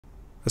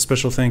A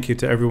special thank you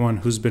to everyone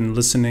who's been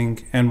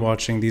listening and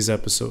watching these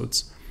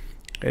episodes.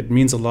 It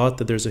means a lot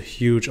that there's a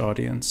huge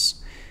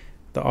audience.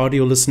 The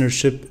audio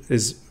listenership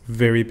is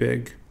very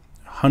big.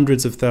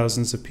 Hundreds of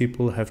thousands of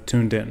people have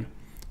tuned in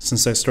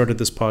since I started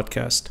this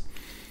podcast.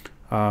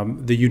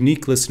 The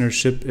unique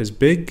listenership is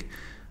big.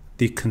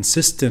 The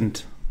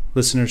consistent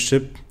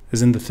listenership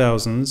is in the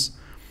thousands.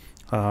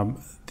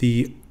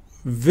 The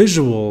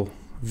visual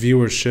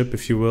viewership,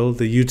 if you will,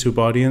 the YouTube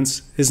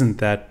audience, isn't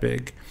that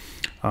big.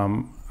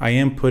 I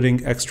am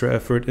putting extra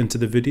effort into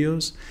the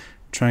videos,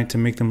 trying to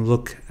make them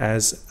look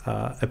as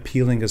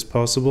appealing as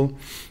possible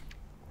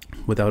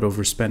without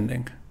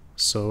overspending.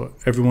 So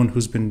everyone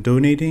who's been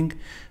donating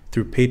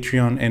through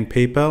Patreon and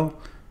PayPal,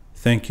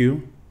 thank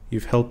you.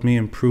 You've helped me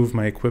improve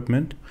my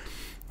equipment.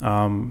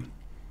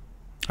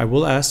 I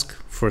will ask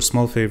for a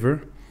small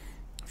favor.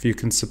 If you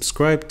can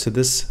subscribe to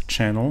this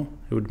channel,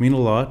 it would mean a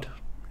lot.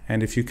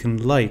 And if you can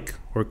like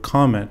or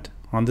comment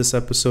on this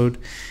episode,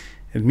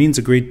 it means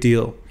a great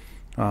deal.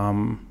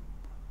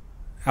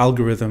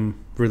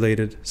 Algorithm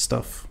related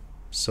stuff.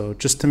 So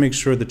just to make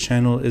sure the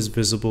channel is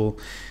visible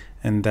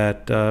and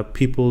that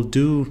people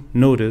do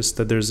notice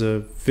that there's a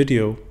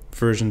video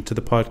version to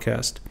the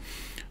podcast.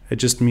 It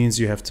just means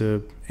you have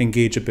to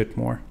engage a bit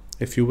more,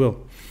 if you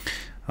will.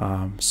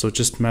 So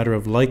just a matter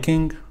of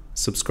liking,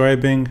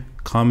 subscribing,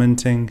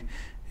 commenting,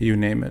 you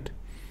name it.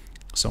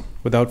 So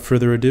without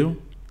further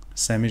ado,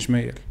 Samy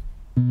Gemayel.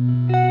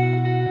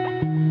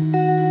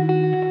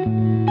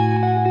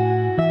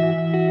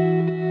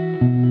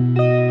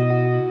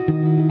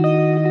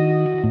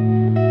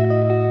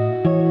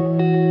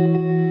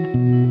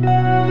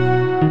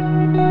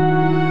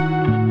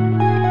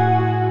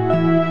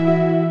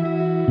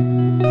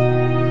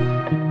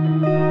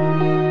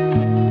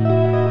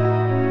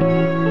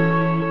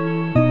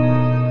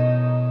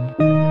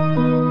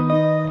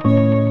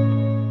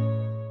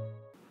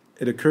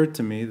 It occurred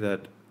to me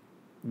that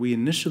we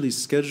initially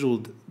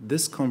scheduled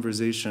this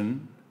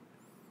conversation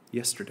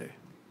yesterday,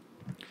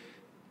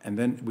 and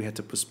then we had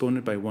to postpone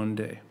it by one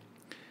day.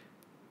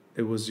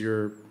 It was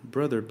your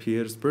brother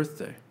Pierre's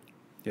birthday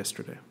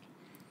yesterday.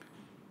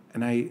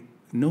 And I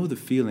know the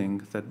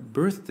feeling that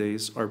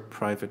birthdays are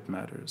private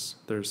matters.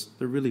 They're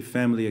really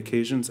family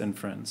occasions and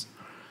friends.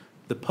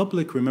 The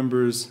public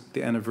remembers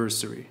the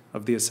anniversary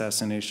of the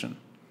assassination.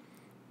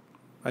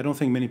 I don't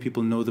think many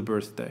people know the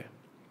birthday.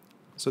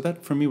 So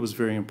that, for me, was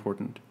very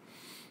important.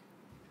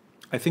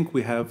 I think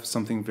we have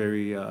something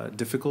very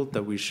difficult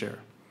that we share.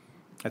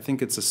 I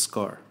think it's a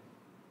scar.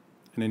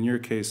 And in your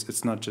case,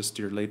 it's not just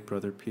your late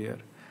brother, Pierre.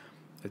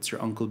 It's your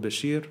uncle,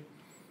 Bashir.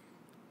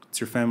 It's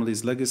your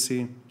family's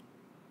legacy.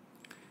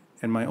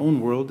 In my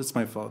own world, it's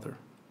my father.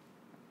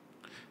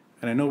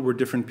 And I know we're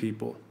different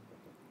people.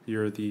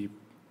 You're the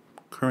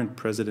current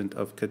president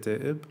of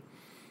Kataeb.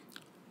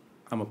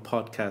 I'm a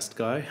podcast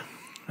guy.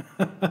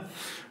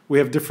 We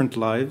have different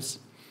lives.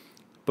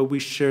 But we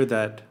share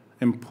that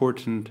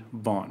important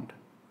bond.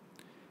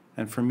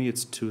 And for me,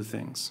 it's two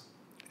things.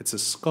 It's a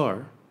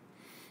scar,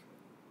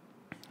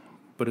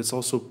 but it's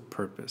also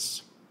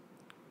purpose.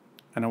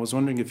 And I was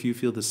wondering if you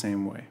feel the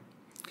same way.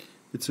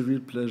 It's a real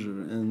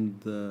pleasure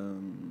and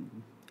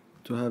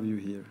to have you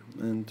here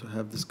and to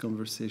have this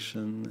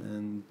conversation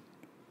and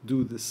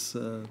do this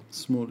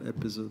small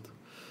episode.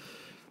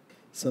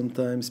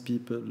 Sometimes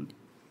people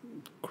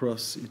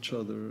cross each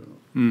other,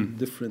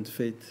 different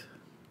fate.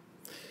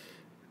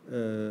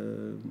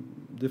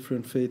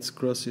 Different fates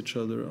cross each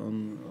other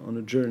on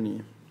a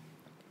journey.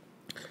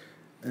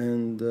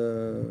 And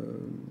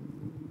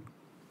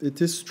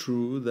it is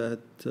true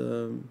that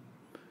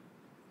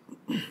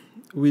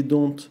we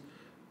don't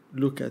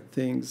look at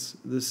things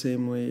the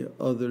same way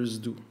others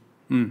do,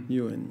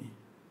 you and me.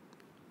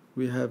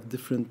 We have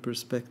different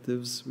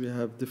perspectives, we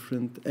have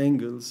different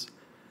angles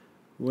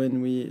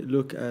when we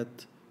look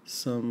at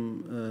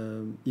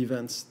some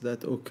events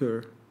that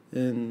occur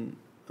in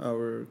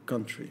our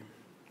country.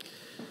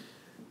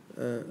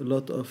 A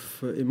lot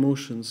of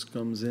emotions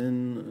come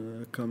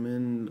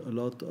in, a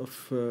lot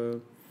of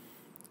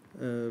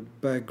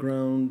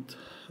background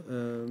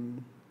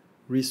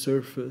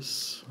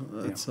resurface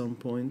at some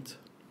point.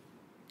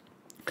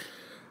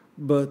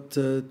 But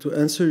to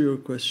answer your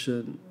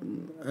question,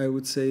 I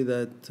would say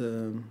that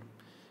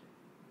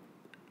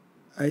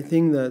I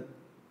think that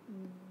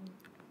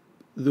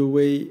the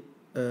way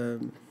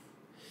the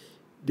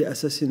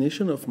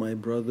assassination of my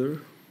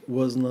brother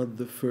was not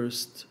the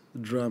first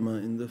drama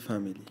in the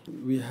family.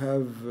 We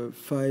have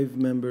 5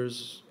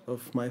 members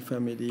of my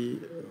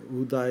family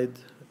who died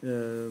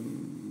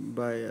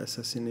by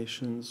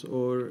assassinations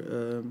or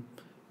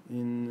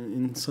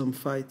in some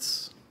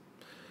fights.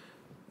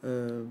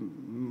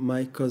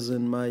 My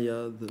cousin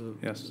Maya, the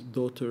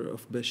daughter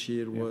of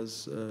Bashir,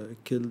 was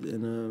killed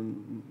in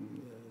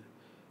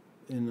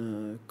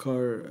a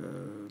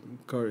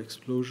car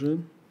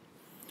explosion.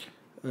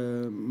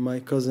 My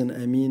cousin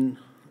Amin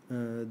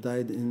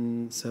died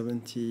in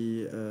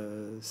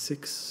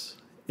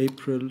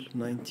April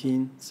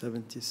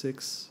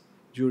 1976,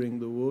 during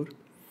the war.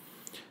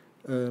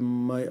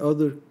 My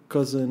other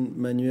cousin,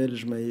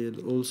 Militia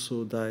Gemayel,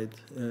 also died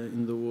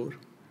in the war.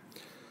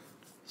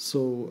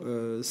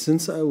 So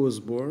since I was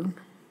born,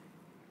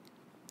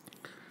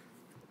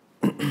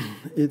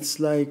 it's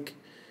like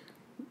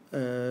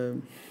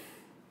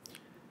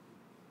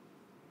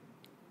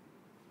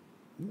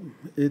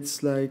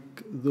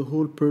the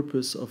whole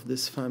purpose of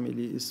this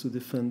family is to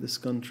defend this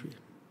country.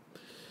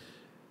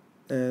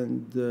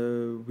 And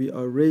we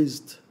are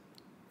raised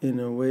in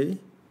a way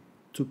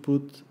to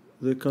put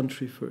the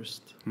country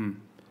first.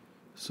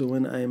 So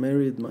when I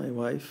married my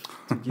wife,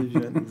 to give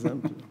you an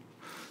example,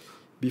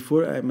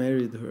 before I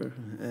married her,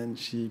 and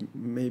she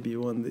maybe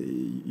one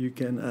day you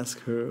can ask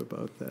her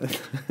about that,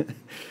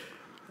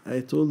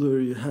 I told her,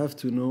 you have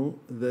to know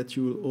that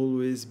you will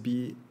always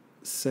be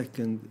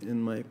second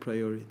in my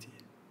priority.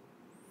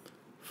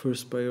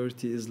 First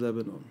priority is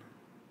Lebanon.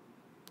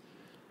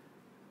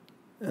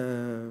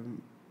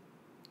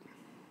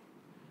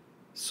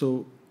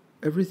 So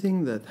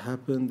everything that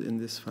happened in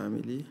this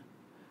family,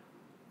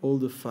 all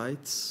the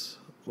fights,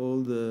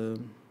 all the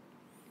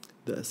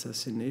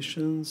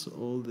assassinations,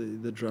 all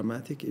the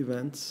dramatic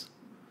events,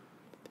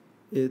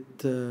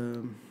 it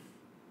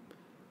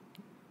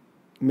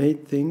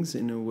made things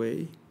in a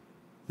way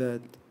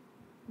that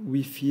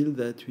we feel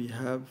that we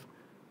have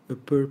a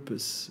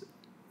purpose.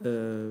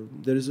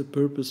 There is a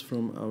purpose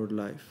from our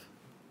life.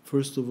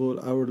 First of all,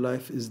 our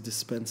life is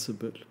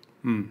dispensable.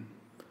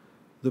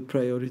 The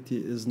priority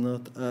is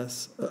not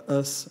us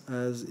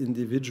as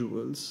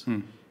individuals.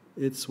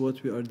 It's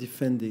what we are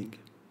defending.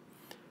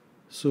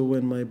 So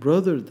when my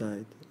brother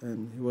died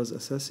and he was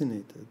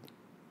assassinated,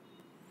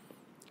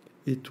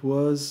 it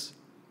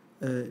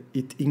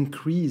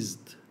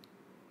increased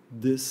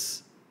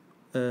this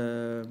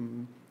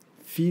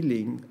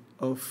feeling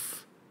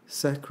of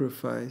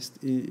sacrifice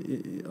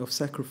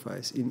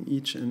in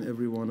each and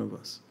every one of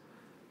us.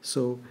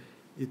 So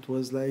it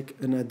was like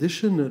an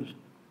additional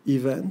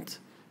event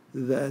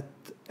that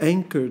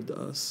anchored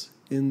us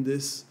in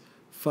this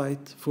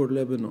fight for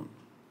Lebanon.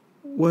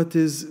 What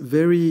is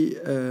very,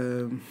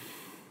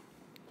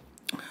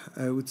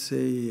 I would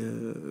say,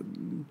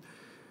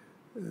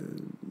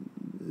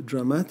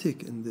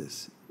 dramatic in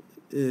this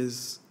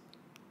is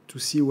to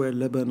see where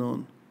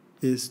Lebanon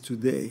is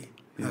today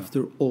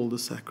after all the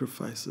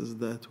sacrifices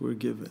that were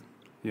given.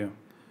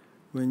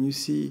 When you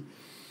see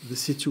the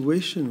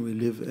situation we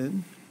live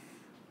in,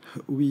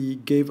 we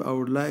gave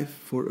our life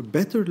for a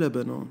better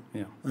Lebanon.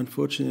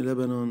 Unfortunately,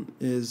 Lebanon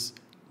is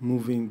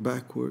moving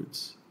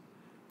backwards,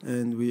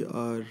 and we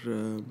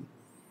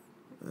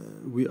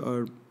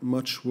are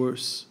much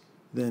worse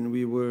than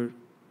we were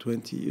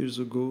 20 years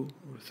ago,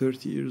 or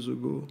 30 years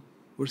ago,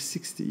 or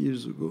 60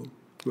 years ago.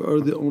 We are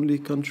the only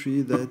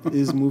country that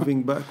is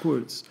moving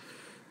backwards.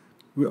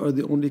 We are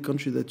the only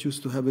country that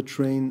used to have a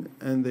train,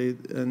 and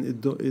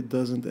it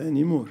doesn't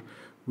anymore.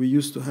 We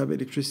used to have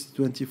electricity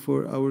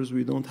 24 hours.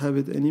 We don't have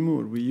it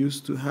anymore. We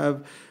used to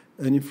have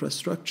an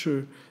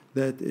infrastructure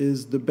that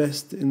is the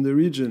best in the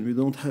region. We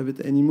don't have it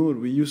anymore.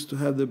 We used to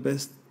have the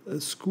best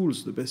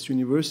schools, the best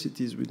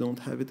universities. We don't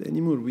have it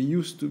anymore. We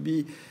used to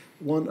be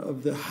one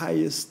of the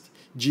highest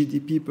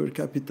GDP per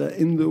capita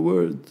in the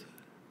world.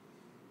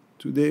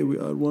 Today we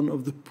are one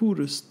of the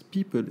poorest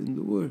people in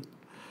the world.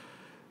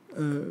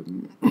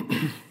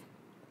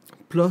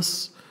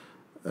 Plus,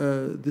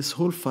 this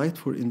whole fight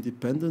for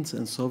independence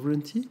and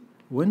sovereignty,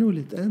 when will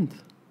it end?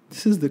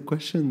 This is the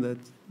question that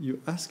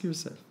you ask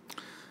yourself.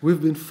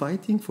 We've been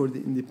fighting for the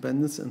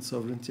independence and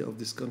sovereignty of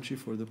this country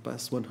for the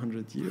past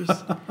 100 years,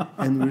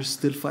 and we're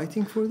still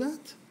fighting for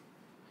that?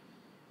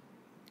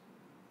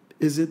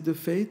 Is it the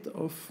fate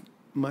of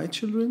my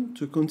children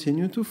to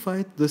continue to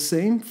fight the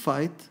same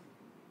fight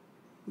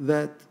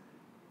that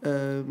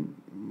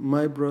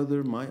my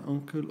brother, my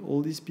uncle,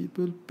 all these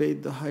people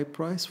paid the high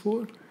price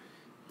for?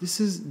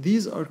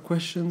 These are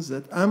questions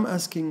that I'm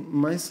asking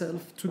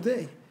myself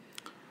today.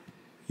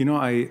 You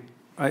know,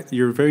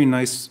 you're very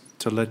nice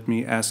to let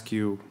me ask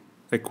you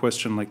a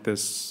question like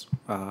this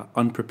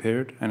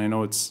unprepared, and I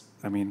know it's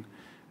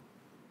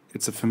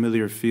a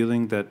familiar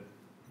feeling that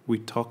we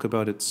talk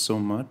about it so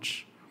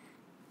much,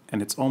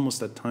 and it's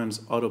almost at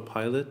times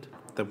autopilot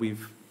that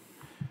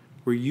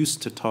we're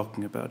used to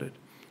talking about it.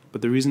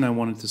 But the reason I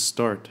wanted to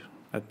start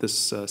at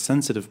this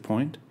sensitive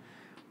point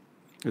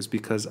is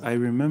because I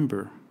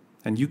remember,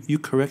 and you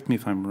correct me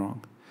if I'm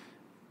wrong,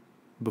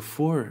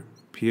 before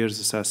Pierre's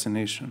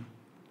assassination,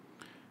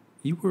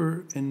 you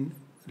were in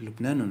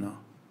Lebanon,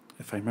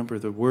 if I remember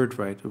the word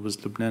right, it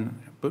was Lebanon.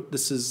 But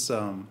this is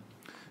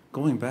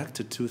going back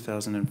to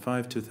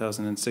 2005,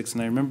 2006,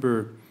 and I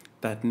remember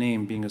that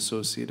name being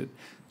associated.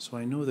 So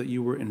I know that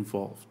you were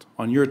involved,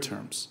 on your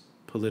terms,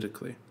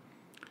 politically.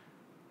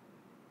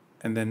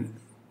 And then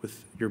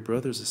with your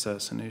brother's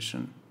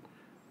assassination,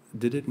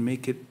 did it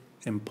make it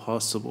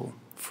impossible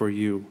for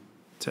you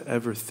to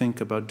ever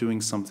think about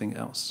doing something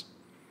else?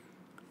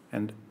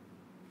 And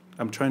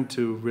I'm trying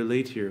to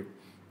relate here.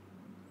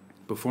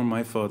 Before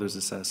my father's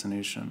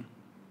assassination,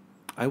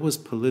 I was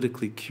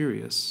politically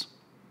curious.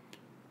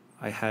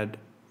 I had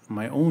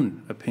my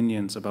own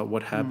opinions about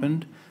what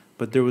happened,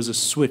 but there was a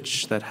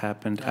switch that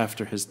happened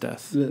after his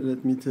death.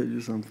 Let me tell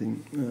you something.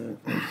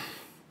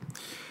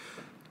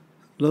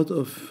 A lot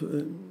of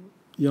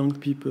young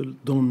people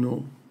don't know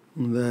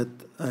that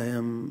I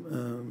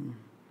am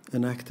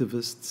an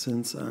activist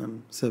since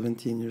I'm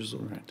 17 years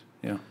old. Right.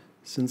 Yeah.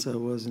 Since I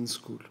was in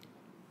school.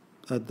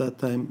 At that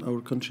time,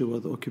 our country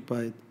was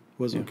occupied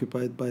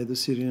by the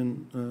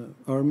Syrian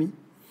army.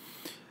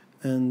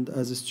 And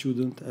as a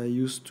student,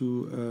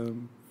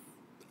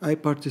 I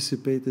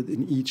participated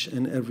in each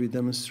and every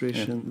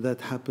demonstration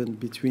that happened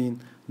between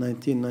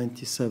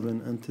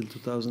 1997 until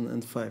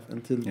 2005,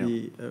 until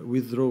the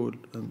withdrawal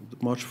and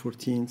March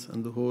 14th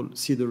and the whole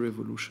Cedar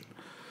Revolution.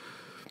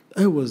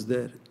 I was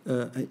there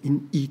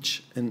in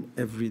each and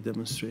every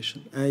demonstration.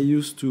 I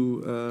used to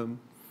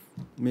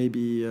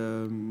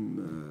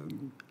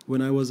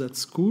when I was at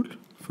school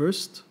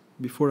first,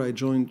 before I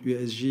joined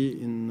USG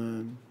in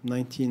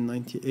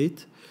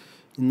 1998.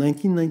 In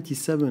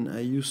 1997,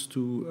 I used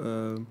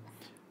to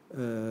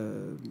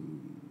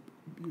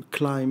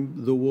climb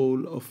the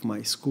wall of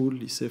my school,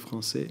 Lycée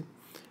Français,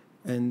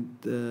 and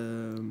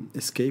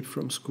escape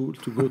from school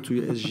to go to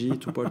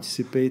USG to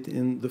participate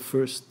in the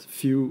first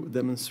few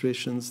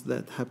demonstrations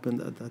that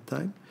happened at that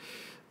time.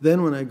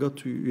 Then when I got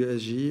to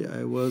USG,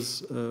 I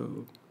was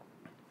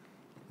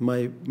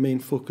my main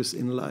focus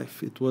in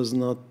life. It was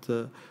not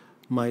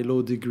my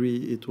law degree.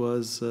 It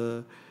was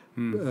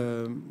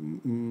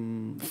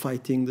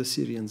fighting the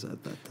Syrians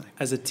at that time.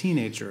 As a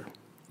teenager,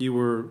 you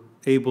were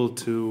able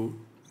to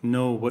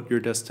know what your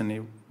destiny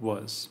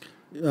was.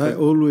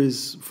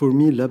 For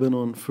me,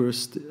 Lebanon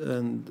first,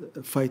 and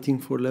fighting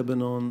for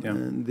Lebanon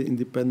and the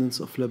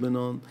independence of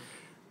Lebanon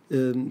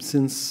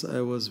since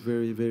I was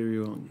very, very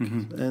young.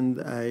 Mm-hmm.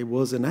 And I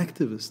was an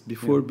activist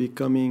before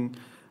becoming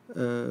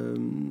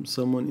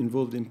someone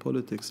involved in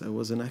politics. I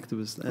was an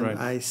activist, and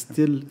I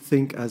still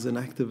think as an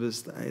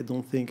activist. I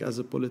don't think as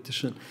a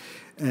politician,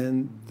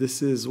 and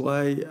this is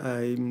why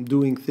I'm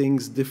doing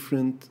things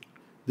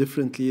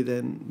differently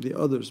than the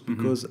others,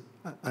 because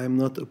I'm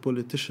not a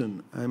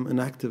politician. I'm an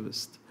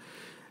activist,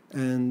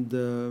 and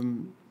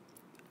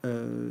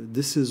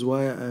this is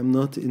why I'm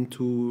not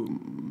into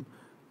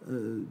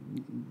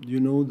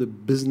the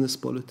business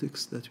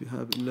politics that we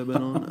have in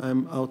Lebanon.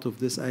 I'm out of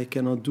this. I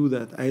cannot do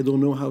that. I don't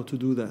know how to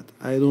do that.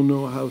 I don't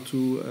know how to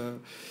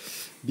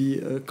be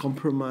a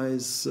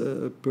compromise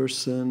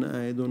person.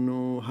 I don't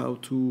know how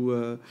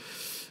to,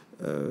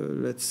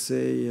 let's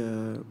say,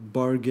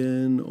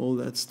 bargain, all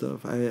that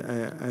stuff.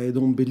 I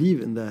don't believe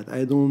in that.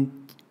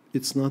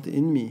 It's not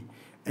in me.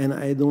 And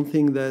I don't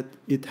think that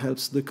it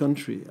helps the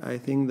country. I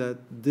think that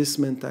this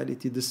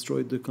mentality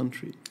destroyed the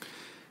country.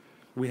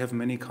 We have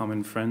many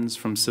common friends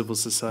from civil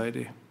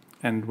society.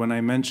 And when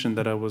I mentioned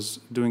that I was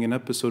doing an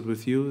episode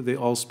with you, they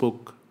all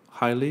spoke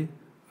highly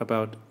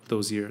about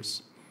those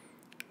years.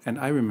 And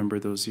I remember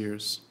those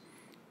years.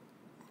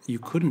 You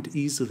couldn't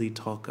easily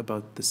talk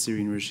about the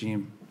Syrian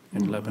regime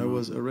in Lebanon. I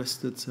was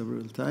arrested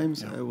several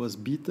times. I was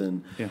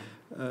beaten.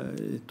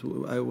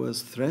 I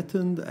was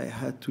threatened. I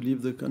had to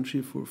leave the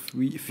country for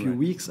a few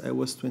weeks. I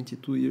was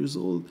 22 years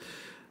old.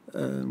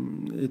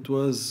 It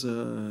was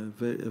a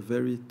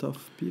very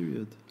tough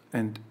period.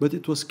 But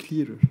it was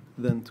clearer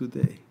than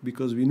today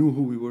because we knew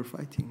who we were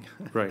fighting.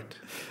 Right.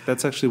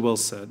 That's actually well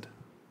said.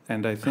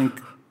 And I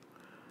think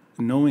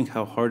knowing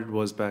how hard it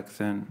was back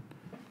then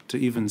to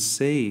even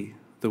say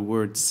the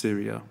word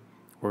Syria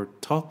or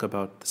talk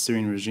about the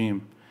Syrian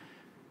regime,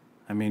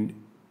 I mean,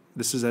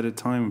 this is at a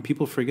time when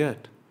people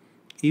forget.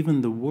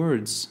 Even the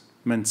words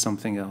meant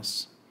something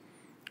else.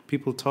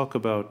 People talk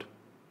about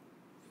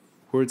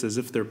words as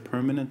if they're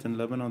permanent in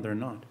Lebanon. They're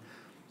not.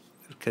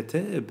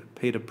 Kataeb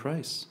paid a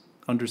price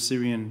under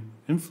Syrian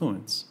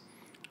influence.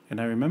 And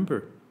I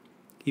remember,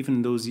 even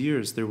in those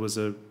years, there was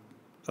a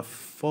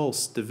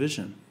false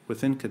division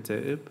within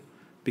Kataeb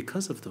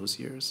because of those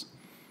years.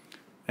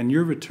 And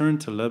your return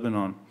to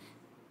Lebanon,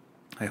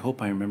 I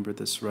hope I remember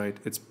this right,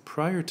 it's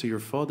prior to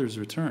your father's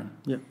return.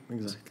 Yeah,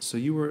 exactly. So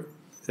you were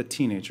a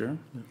teenager,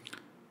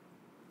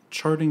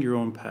 charting your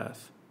own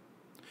path.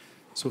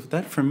 So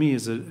that for me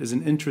is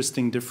an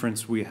interesting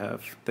difference we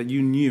have, that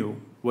you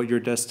knew what your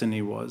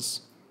destiny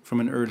was from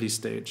an early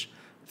stage.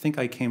 I think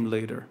I came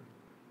later.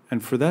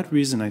 And for that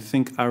reason, I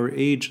think our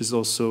age is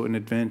also an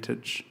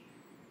advantage.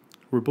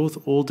 We're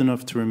both old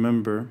enough to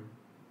remember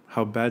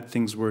how bad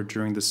things were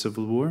during the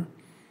Civil War,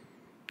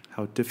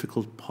 how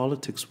difficult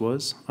politics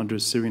was under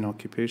Syrian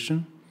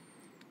occupation,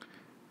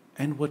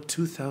 and what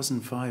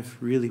 2005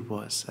 really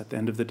was at the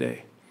end of the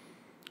day.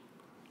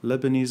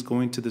 Lebanese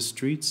going to the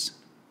streets,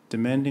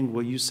 demanding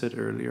what you said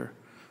earlier,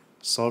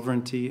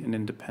 sovereignty and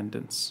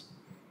independence,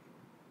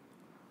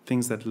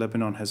 things that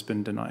Lebanon has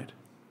been denied.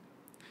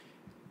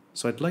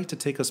 So I'd like to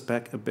take us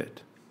back a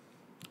bit.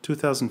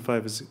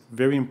 2005 is a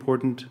very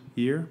important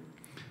year,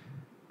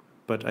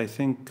 but I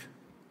think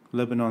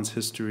Lebanon's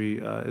history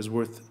is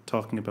worth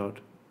talking about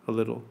a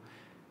little.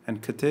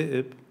 And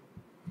Kataeb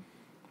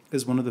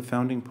is one of the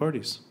founding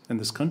parties in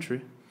this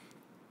country.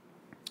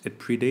 It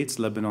predates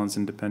Lebanon's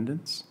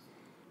independence.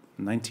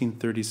 In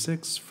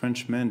 1936,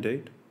 French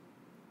mandate,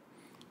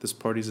 this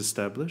party is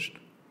established.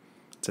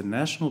 It's a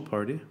national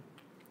party.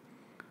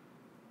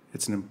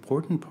 It's an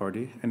important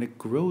party, and it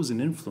grows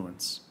in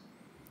influence.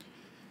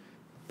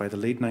 By the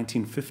late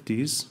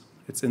 1950s,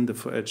 it's in the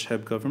Fuad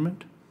Shahab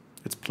government.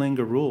 It's playing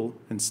a role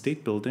in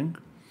state building.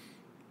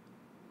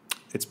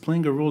 It's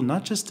playing a role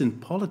not just in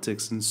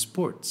politics and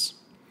sports.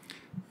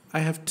 I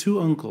have two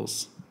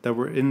uncles that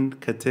were in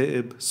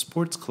Kataeb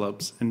sports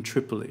clubs in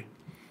Tripoli.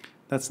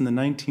 That's in the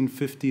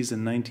 1950s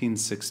and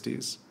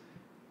 1960s.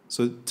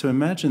 So to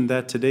imagine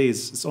that today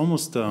is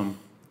almost,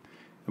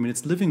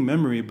 it's living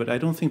memory, but I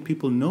don't think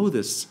people know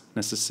this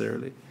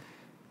necessarily.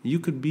 You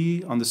could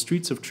be on the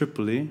streets of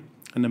Tripoli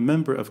and a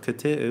member of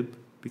Kataeb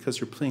because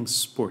you're playing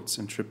sports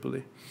in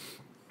Tripoli.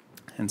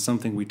 And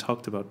something we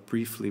talked about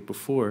briefly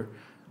before,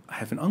 I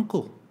have an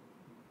uncle.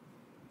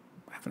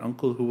 I have an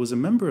uncle who was a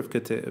member of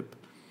Kataeb.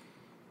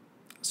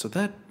 So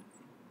that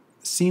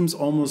seems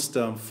almost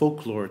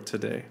folklore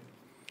today.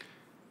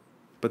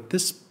 But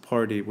this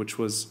party, which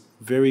was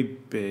very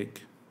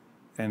big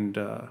and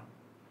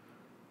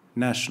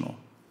national,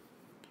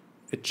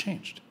 it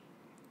changed.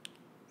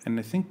 And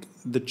I think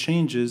the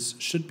changes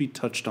should be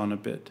touched on a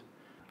bit.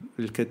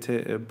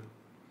 Al-Kataeb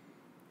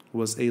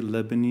was a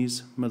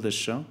Lebanese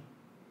militia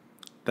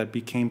that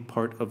became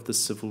part of the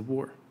civil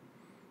war.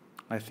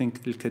 I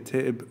think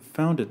Al-Kataeb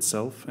found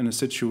itself in a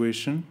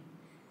situation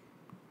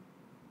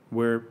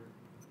where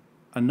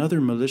another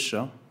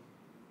militia,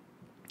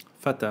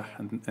 Fatah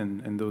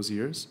in those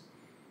years,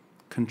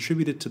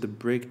 contributed to the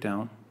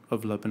breakdown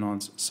of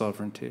Lebanon's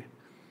sovereignty.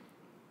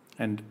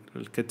 And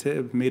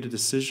Al-Kataeb made a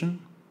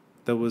decision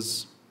that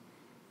was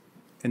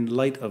in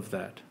light of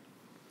that.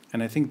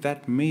 And I think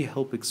that may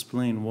help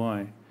explain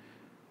why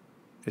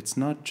it's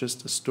not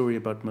just a story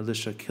about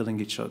militia killing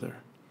each other.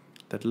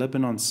 That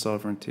Lebanon's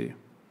sovereignty,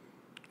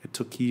 it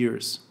took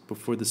years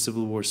before the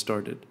civil war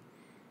started.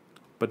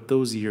 But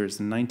those years,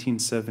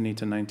 1970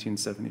 to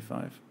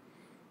 1975,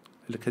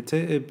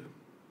 Al-Kataeb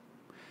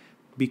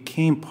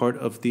became part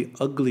of the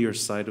uglier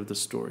side of the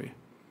story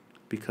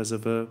because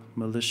of a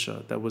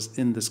militia that was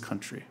in this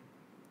country.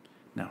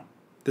 Now,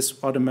 this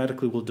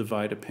automatically will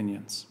divide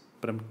opinions,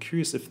 but I'm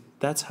curious if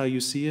that's how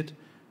you see it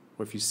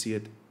or if you see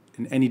it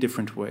in any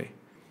different way.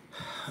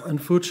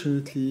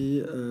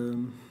 Unfortunately,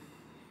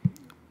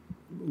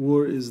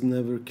 war is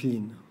never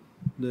clean.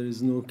 There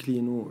is no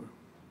clean war.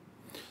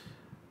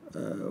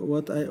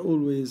 What I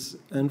always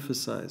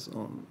emphasize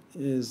on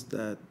is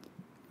that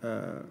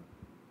the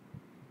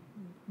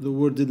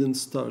war didn't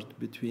start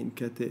between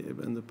Kataeb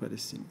and the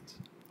Palestinians.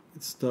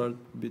 It started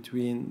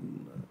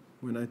between,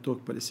 when I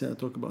talk Palestine, I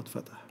talk about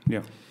Fatah.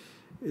 Yeah.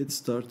 It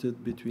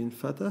started between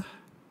Fatah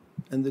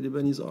and the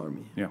Lebanese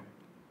army. Yeah.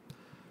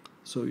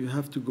 So you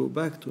have to go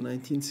back to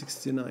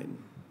 1969.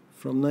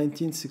 From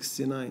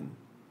 1969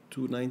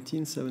 to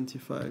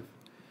 1975,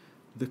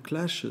 the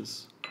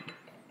clashes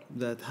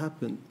that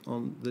happened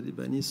on the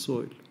Lebanese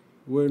soil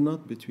were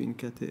not between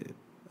Kataeb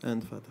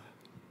and Fatah.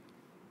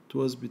 It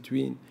was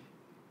between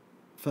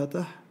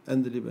Fatah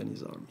and the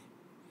Lebanese army.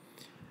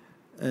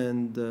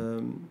 And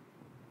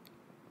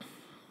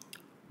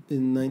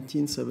in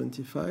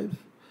 1975,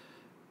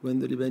 when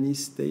the Lebanese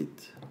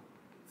state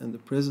and the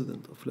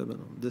president of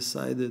Lebanon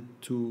decided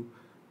to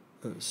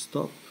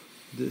stop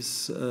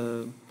this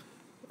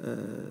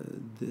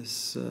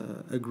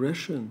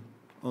aggression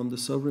on the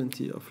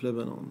sovereignty of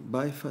Lebanon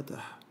by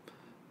Fatah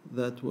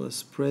that was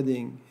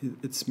spreading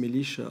its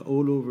militia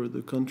all over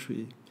the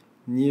country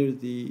near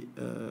the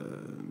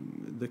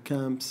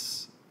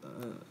camps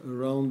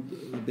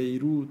around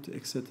Beirut,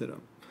 etc.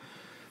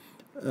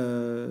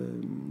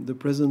 The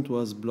president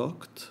was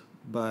blocked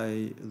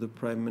by the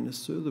prime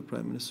minister. The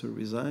prime minister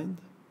resigned,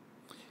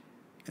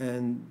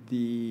 and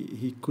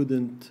he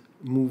couldn't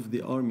move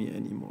the army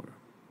anymore.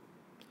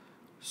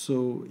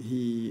 So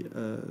he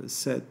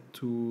said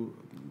to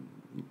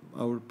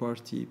our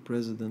party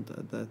president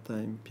at that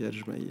time, Pierre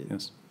Gemayel,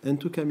 yes, and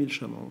to Camille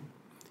Chamon,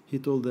 he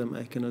told them,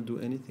 I cannot do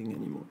anything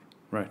anymore.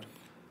 Right.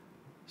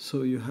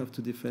 So you have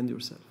to defend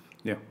yourself.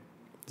 Yeah.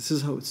 This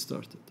is how it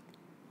started.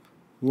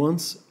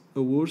 Once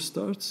a war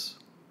starts,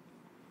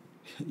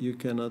 you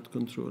cannot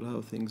control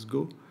how things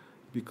go,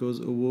 because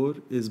a war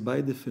is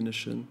by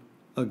definition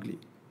ugly.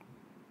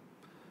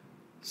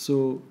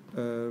 So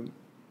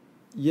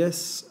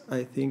yes,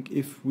 I think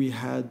if we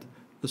had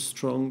a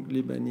strong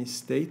Lebanese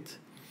state,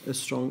 a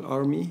strong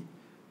army,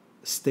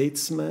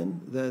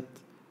 statesmen that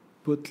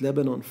put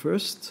Lebanon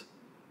first,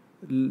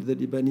 the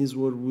Lebanese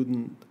war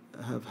wouldn't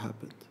have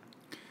happened.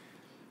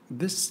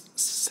 This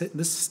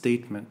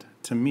statement,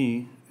 to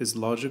me, is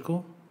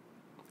logical,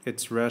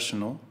 it's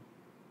rational,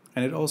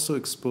 and it also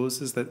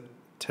exposes that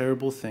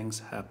terrible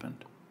things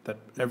happened, that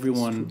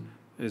everyone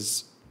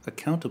is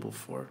accountable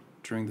for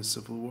during the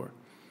Civil War.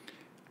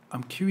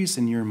 I'm curious,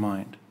 in your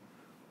mind,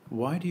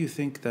 why do you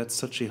think that's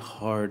such a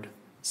hard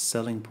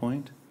selling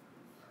point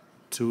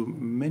to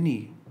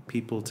many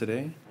people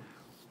today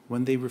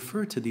when they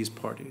refer to these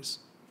parties?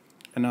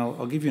 And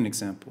I'll give you an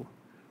example.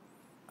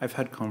 I've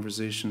had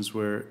conversations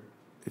where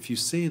if you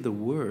say the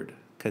word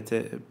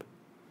Kataeb,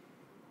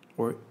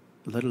 or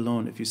let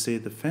alone if you say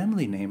the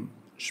family name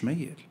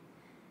Gemayel,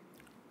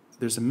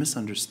 there's a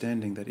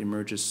misunderstanding that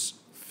emerges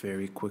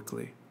very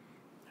quickly.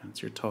 And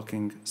so you're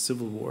talking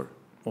civil war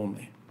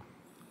only.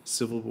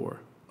 Civil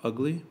war.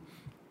 Ugly,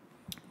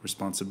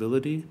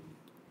 responsibility,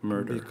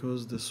 murder.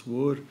 Because this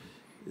war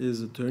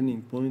is a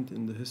turning point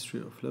in the history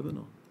of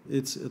Lebanon.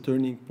 It's a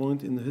turning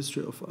point in the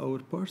history of our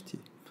party.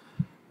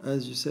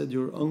 As you said,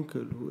 your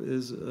uncle, who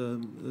is a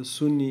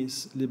Sunni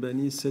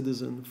Lebanese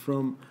citizen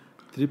from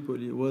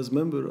Tripoli, was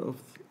member of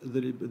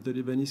the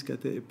Lebanese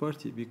Kataeb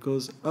party,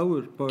 because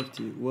our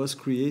party was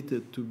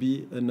created to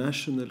be a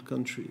national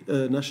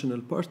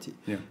party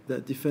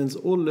that defends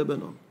all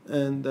Lebanon,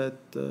 and that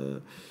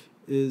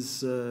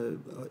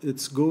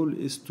its goal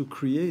is to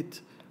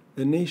create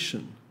a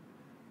nation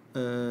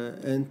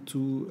and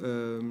to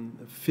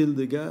fill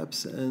the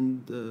gaps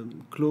and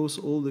close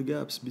all the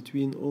gaps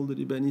between all the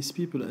Lebanese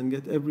people and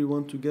get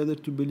everyone together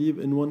to believe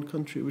in one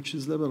country, which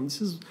is Lebanon.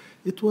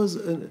 It was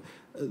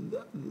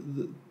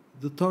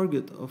the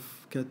target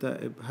of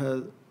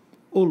Kataeb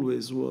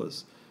always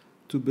was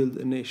to build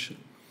a nation,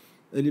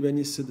 a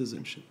Lebanese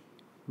citizenship,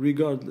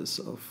 regardless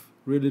of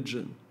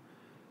religion,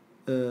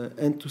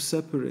 and to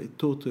separate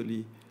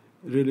totally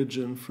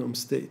religion from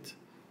state.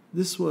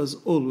 This was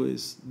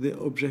always the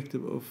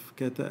objective of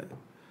Kataeb.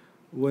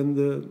 When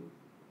the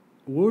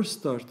war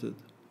started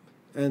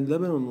and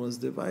Lebanon was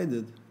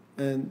divided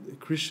and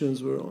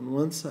Christians were on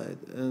one side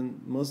and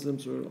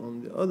Muslims were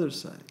on the other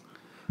side,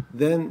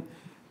 then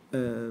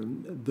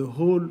the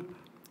whole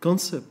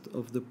concept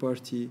of the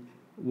party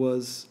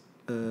was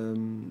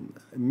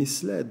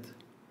misled.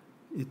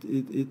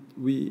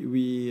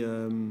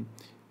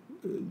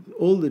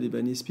 All the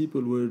Lebanese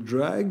people were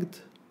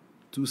dragged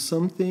to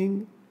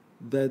something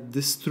that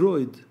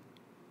destroyed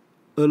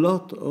a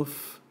lot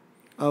of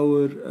our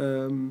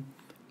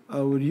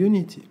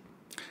unity.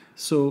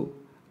 So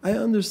I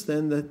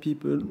understand that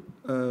people,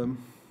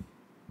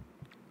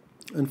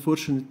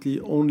 unfortunately,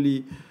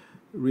 only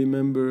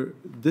remember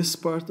this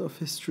part of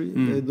history.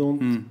 They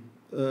don't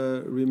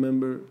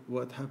remember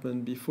what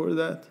happened before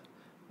that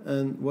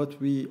and what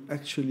we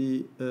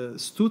actually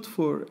stood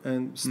for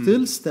and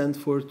still stand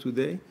for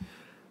today.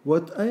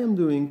 What I am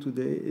doing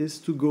today is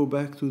to go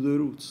back to the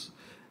roots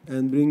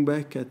and bring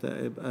back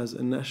Kataeb as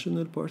a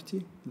national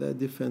party that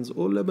defends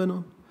all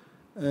Lebanon,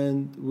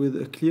 and with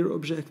a clear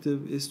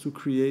objective is to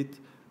create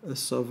a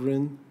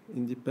sovereign,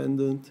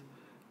 independent,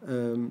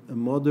 a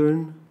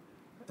modern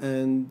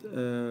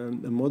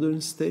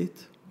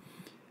state,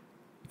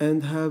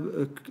 and have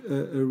a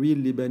real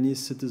Lebanese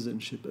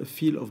citizenship, a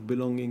feel of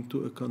belonging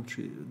to a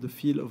country, the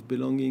feel of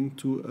belonging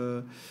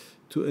to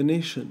a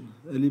nation,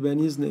 a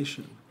Lebanese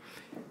nation.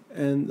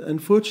 And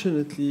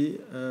unfortunately,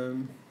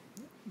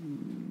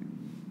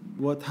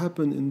 what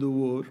happened in the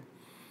war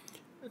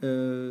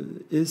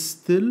is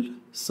still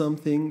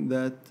something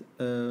that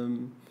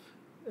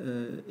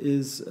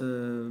is,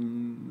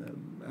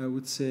 I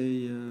would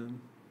say,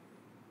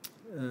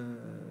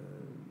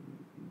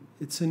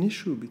 it's an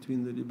issue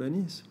between the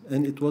Lebanese.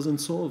 And it wasn't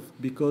solved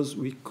because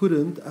we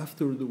couldn't,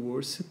 after the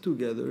war, sit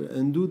together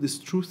and do this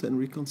truth and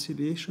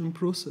reconciliation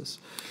process.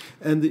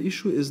 And the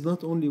issue is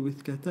not only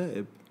with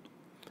Kataeb.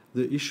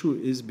 The issue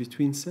is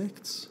between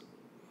sects.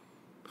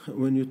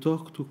 When you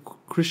talk to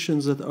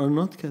Christians that are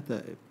not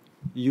Kataeb,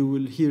 you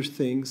will hear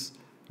things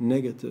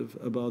negative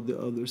about the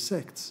other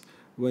sects.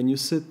 When you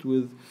sit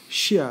with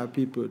Shia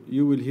people,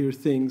 you will hear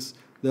things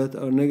that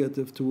are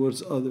negative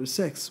towards other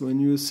sects. When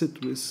you sit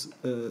with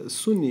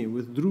Sunni,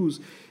 with Druze,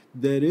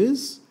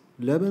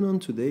 Lebanon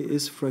today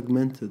is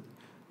fragmented,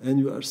 and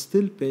you are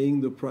still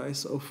paying the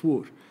price of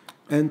war.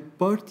 And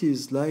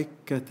parties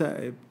like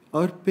Kataeb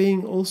are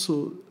paying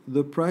also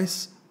the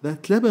price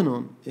that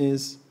Lebanon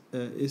is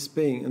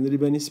paying, and the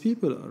Lebanese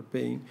people are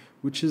paying,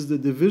 which is the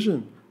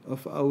division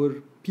of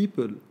our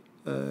people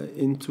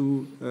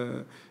into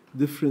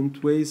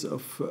different ways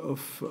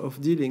of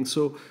dealing.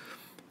 So,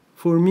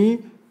 for me,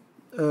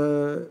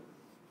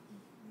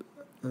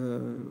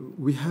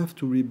 we have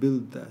to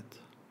rebuild that.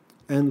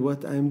 And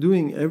what I'm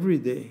doing every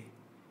day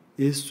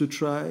is to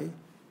try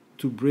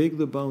to break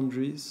the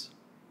boundaries,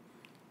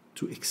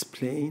 to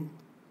explain,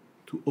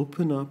 to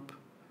open up,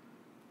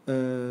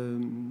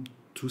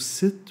 to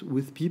sit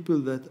with people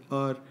that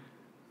are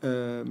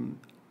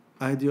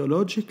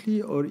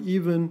ideologically or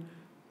even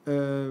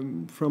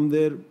from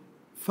their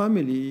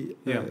family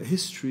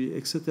history,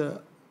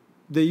 etc.,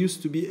 they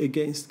used to be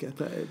against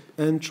Kataeb,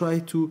 and try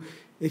to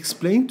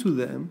explain to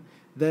them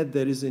that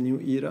there is a new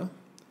era,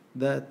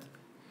 that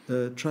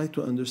try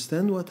to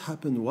understand what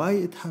happened, why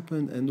it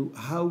happened, and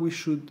how we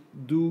should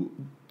do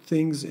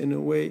things in a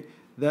way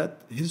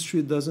that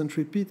history doesn't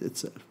repeat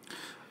itself.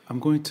 I'm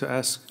going to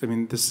ask,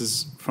 this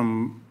is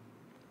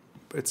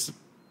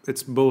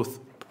it's both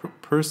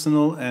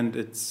personal and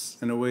it's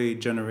in a way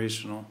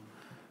generational.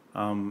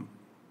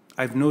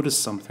 I've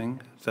noticed something,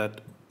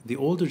 that the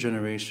older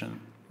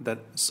generation that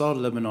saw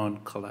Lebanon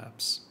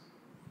collapse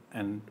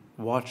and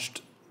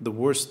watched the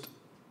worst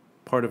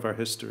part of our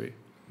history,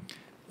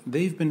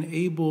 they've been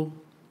able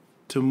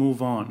to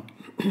move on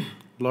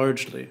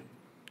largely,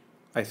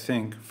 I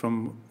think,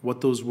 from what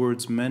those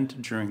words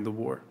meant during the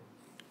war.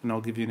 And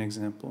I'll give you an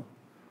example.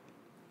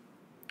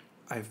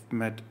 I've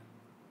met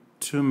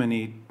too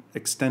many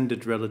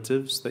extended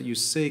relatives that you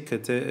say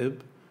Kataeb,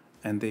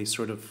 and they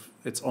sort of,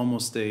 it's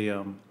almost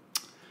a,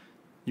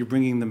 you're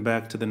bringing them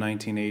back to the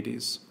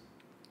 1980s.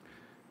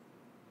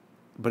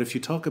 But if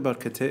you talk about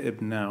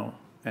Kataeb now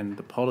and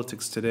the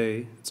politics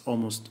today, it's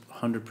almost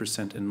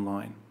 100% in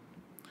line.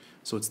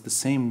 So it's the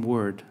same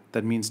word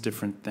that means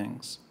different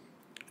things.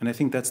 And I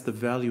think that's the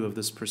value of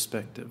this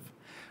perspective.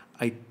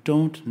 I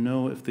don't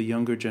know if the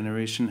younger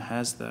generation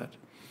has that.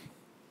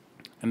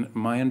 And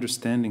my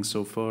understanding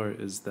so far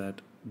is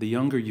that the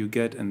younger you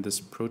get in this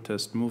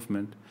protest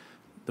movement,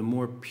 the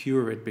more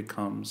pure it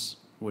becomes,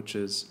 which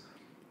is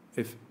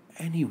if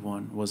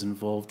anyone was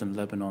involved in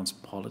Lebanon's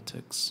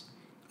politics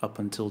up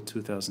until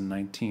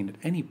 2019, at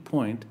any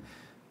point,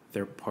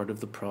 they're part of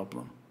the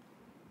problem.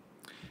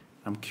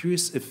 I'm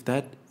curious if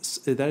that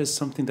is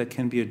something that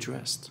can be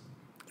addressed.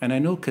 And I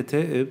know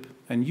Kataeb,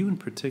 and you in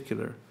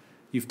particular,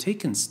 you've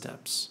taken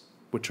steps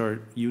which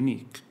are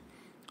unique.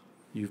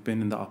 You've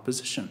been in the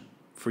opposition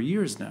for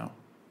years now,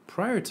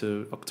 prior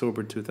to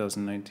October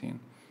 2019.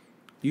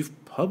 You've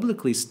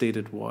publicly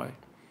stated why.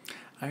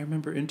 I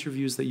remember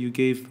interviews that you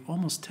gave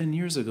almost 10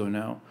 years ago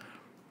now.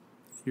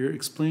 You're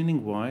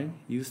explaining why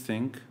you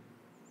think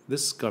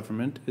this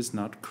government is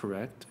not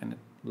correct and it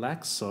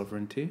lacks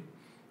sovereignty.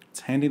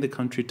 It's handing the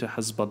country to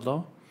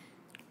Hezbollah.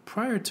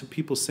 Prior to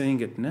people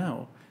saying it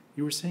now,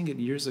 you were saying it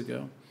years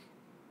ago.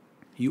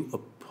 You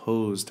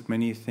opposed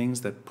many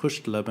things that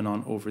pushed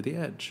Lebanon over the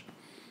edge.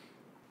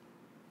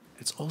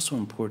 It's also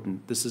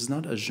important, this is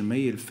not a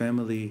Gemayel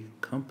family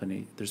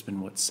company. There's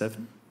been, what,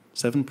 seven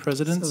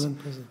presidents? 7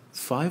 presidents.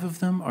 5 of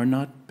them are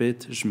not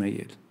Beit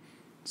Gemayel.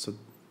 So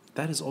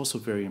that is also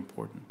very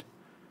important.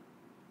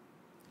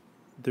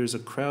 There's a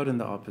crowd in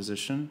the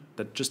opposition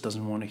that just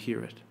doesn't want to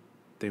hear it.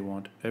 They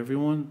want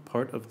everyone,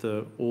 part of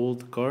the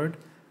old guard,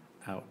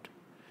 out.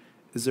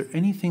 Is there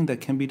anything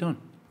that can be done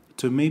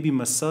to maybe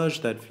massage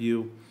that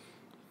view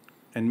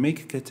and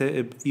make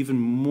Kataeb even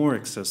more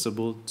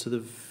accessible to the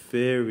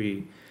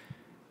very,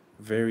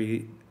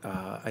 very,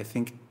 I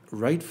think,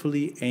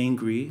 rightfully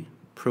angry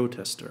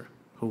protester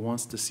who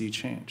wants to see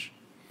change?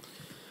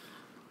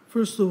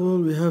 First of all,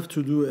 we have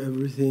to do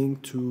everything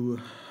to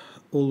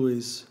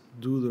always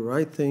do the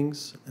right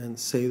things and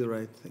say the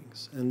right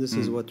things. And this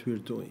is what we're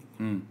doing.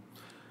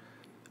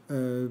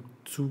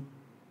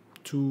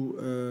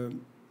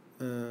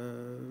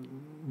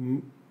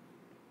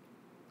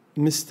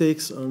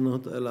 Mistakes are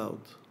not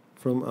allowed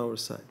from our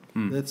side.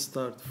 Let's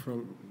start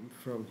from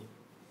here.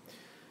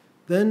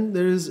 Then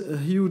there is a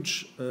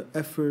huge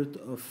effort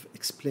of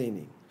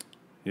explaining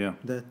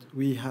that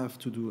we have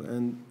to do,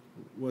 and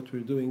what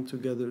we're doing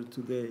together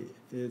today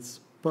is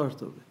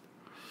part of it.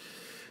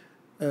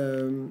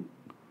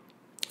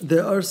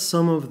 There are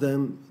some of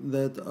them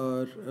that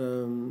are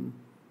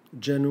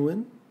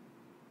genuine,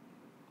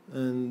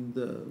 and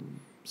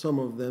some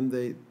of them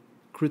they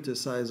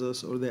criticize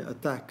us or they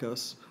attack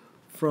us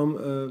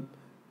from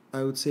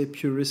I would say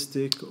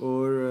puristic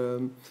or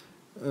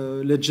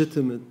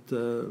legitimate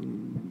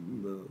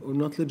or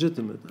not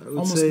legitimate. I would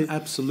almost say an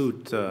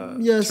absolute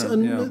yes, term,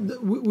 and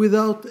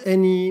without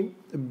any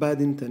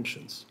bad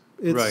intentions.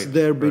 It's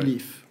their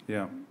belief.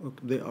 Yeah.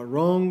 Okay, they are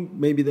wrong.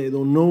 Maybe they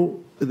don't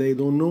know. They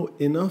don't know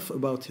enough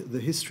about the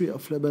history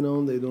of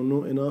Lebanon. They don't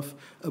know enough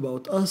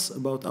about us,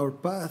 about our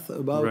path,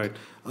 about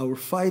our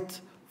fight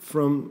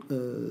from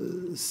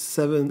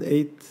 7,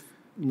 8,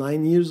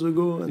 9 years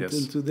ago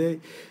until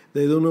today.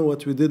 They don't know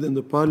what we did in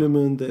the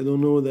parliament. They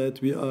don't know that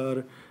we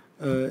are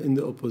in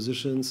the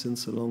opposition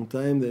since a long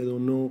time. They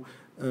don't know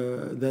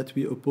that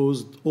we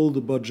opposed all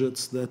the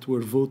budgets that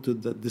were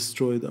voted that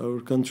destroyed our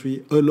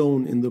country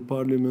alone in the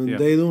parliament. Yeah.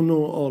 They don't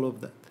know all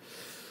of that.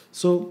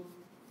 So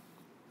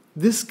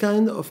this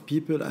kind of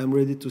people, I'm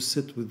ready to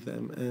sit with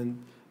them and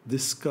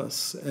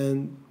discuss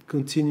and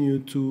continue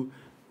to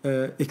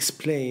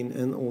explain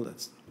and all that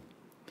stuff.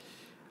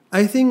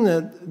 I think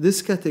that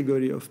this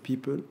category of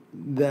people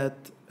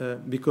that,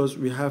 because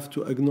we have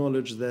to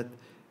acknowledge that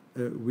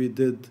we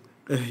did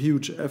a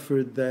huge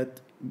effort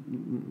that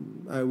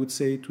I would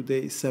say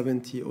today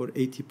 70 or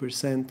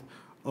 80%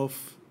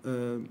 of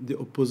the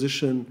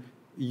opposition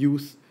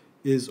youth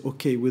is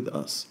okay with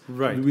us.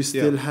 Right. We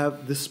still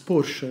have this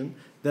portion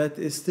that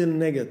is still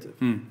negative.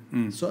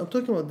 So I'm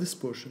talking about this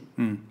portion.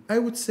 I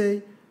would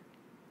say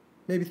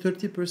maybe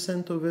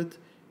 30% of it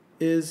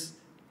is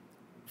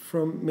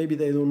from maybe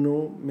they don't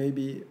know,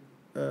 maybe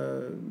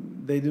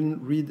they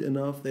didn't read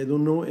enough, they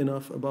don't know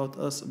enough about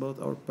us, about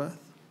our path.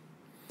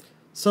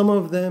 Some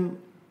of them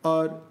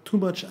are too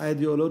much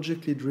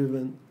ideologically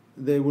driven.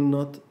 They will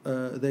not,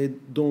 they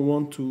don't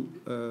want to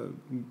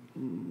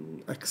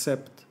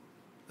accept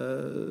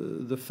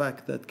the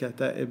fact that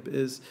Kataeb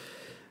is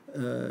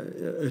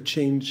a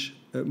change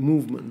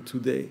movement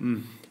today,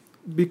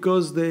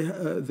 because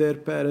their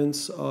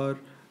parents are,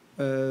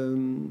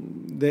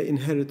 they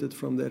inherited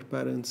from their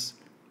parents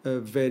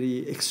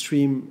very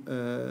extreme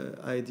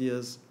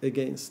ideas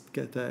against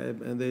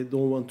Kataeb, and they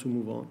don't want to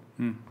move on.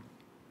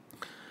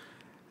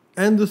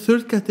 And the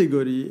third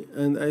category,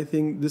 and I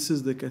think this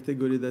is the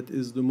category that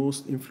is the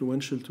most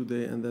influential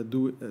today and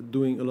that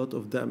doing a lot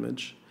of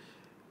damage,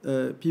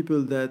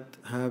 people that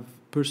have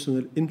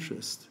personal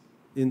interest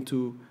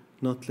into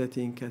not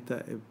letting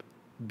Kataeb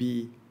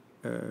be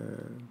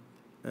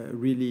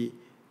really,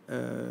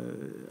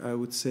 I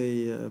would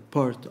say,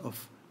 part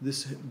of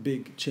this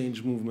big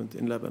change movement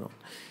in Lebanon.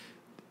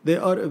 They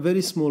are a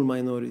very small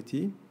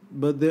minority,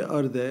 but they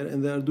are there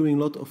and they are doing a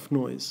lot of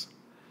noise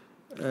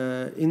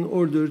in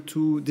order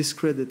to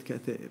discredit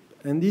Kataeb.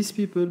 And these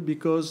people,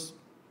 because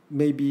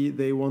maybe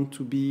they want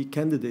to be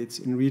candidates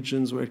in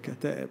regions where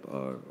Kataeb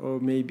are, or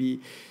maybe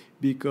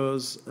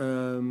because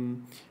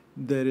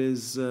there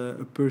is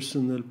a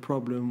personal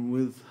problem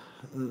with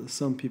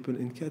some people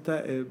in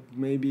Kataeb,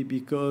 maybe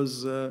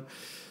because...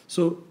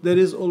 so there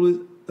is always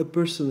a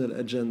personal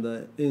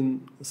agenda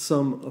in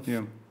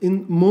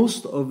in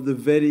most of the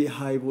very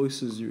high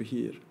voices you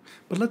hear.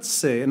 But let's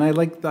say, and I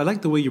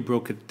like the way you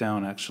broke it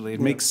down, actually. It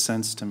makes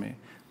sense to me.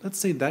 Let's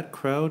say that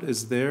crowd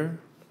is there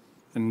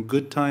in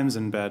good times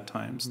and bad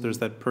times. There's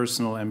that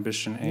personal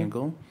ambition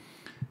angle.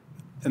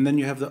 And then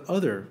you have the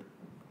other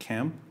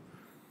camp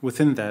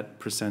within that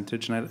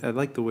percentage, and I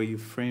like the way you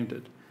framed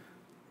it,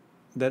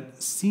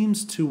 that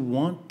seems to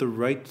want the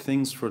right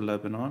things for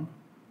Lebanon,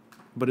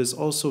 but is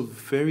also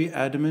very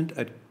adamant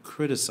at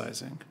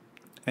criticizing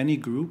any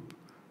group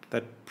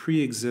that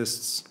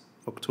pre-exists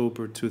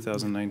October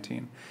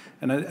 2019.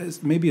 And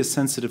it's maybe a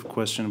sensitive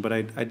question, but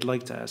I'd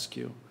like to ask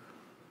you,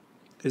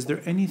 is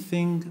there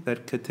anything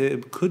that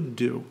Kataeb could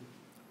do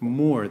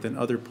more than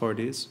other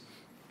parties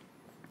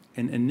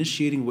in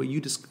initiating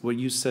what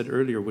you said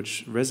earlier,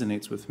 which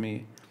resonates with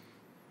me,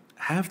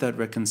 have that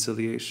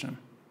reconciliation?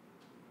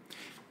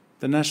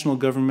 The national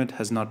government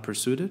has not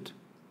pursued it.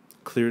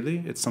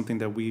 Clearly, it's something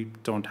that we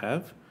don't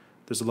have.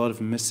 There's a lot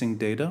of missing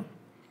data.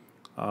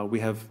 We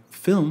have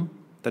film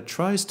that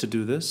tries to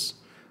do this.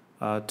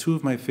 Two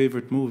of my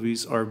favorite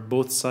movies are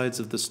both sides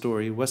of the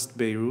story, West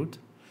Beirut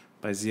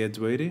by Ziad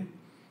Doueiri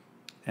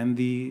and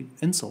The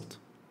Insult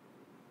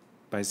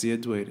by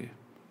Ziad Doueiri.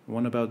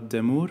 One about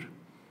Damour,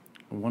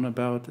 one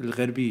about El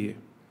Gharbiye.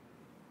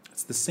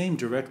 It's the same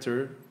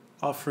director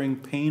offering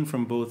pain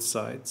from both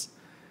sides.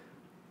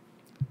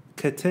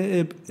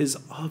 Kataeb is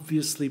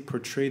obviously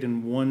portrayed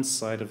in one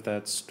side of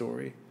that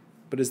story,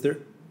 but is there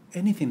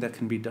anything that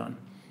can be done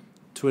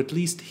to at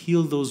least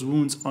heal those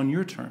wounds on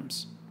your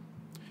terms?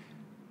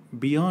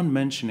 Beyond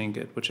mentioning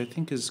it, which I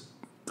think is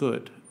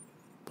good,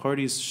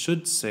 parties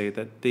should say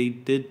that they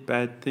did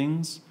bad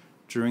things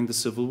during the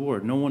Civil War.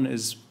 No one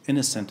is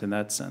innocent in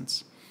that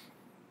sense.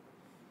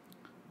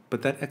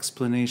 But that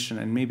explanation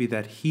and maybe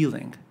that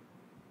healing,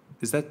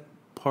 is that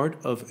part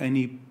of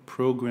any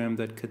program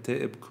that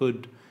Kataeb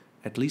could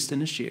at least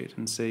initiate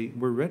and say,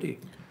 we're ready?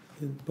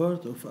 And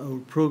part of our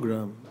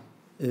program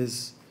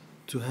is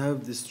to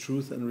have this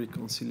truth and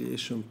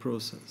reconciliation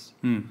process.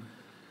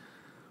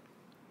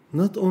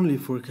 Not only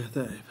for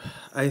Kataeb.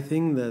 I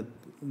think that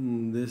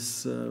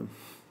this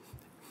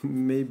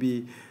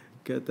maybe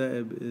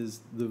Kataeb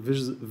is the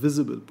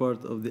visible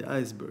part of the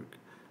iceberg,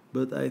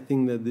 but I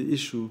think that the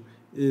issue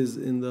is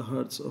in the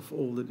hearts of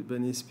all the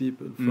Lebanese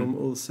people from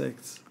all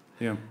sects.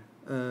 Yeah.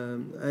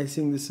 I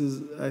think this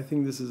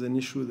is an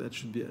issue that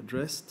should be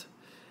addressed.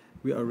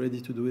 We are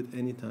ready to do it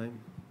anytime,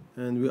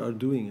 and we are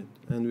doing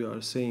it, and we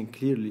are saying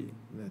clearly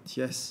that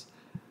yes,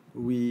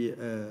 we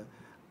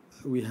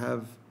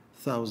have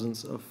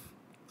thousands of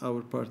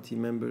our party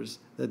members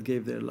that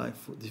gave their life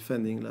for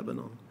defending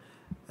Lebanon,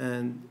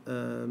 and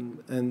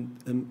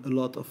a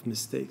lot of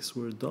mistakes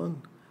were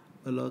done,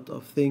 a lot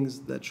of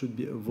things that should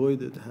be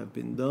avoided have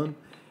been done,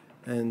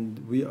 and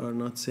we are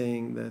not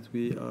saying that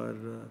we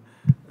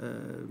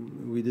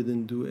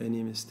didn't do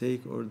any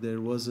mistake or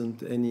there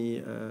wasn't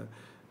any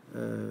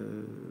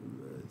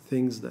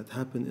things that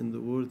happen in the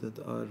world that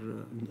are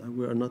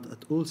we are not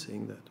at all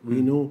saying that.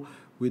 We know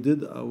we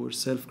did our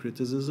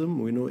self-criticism.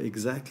 We know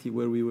exactly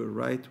where we were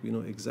right. We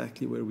know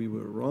exactly where we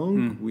were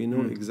wrong. We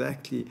know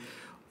exactly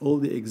all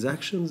the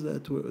exactions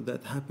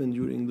that happened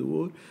during the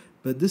war.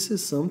 But this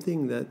is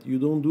something that you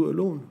don't do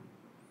alone.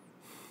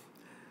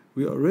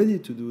 We are ready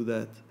to do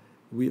that.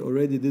 We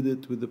already did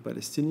it with the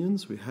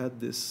Palestinians. We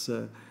had this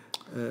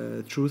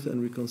truth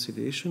and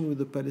reconciliation with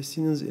the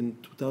Palestinians in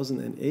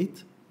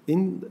 2008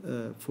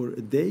 for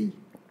a day.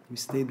 We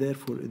stayed there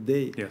for a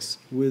day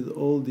with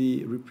all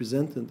the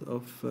representatives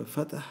of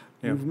Fatah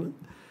movement,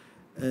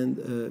 and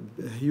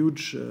a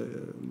huge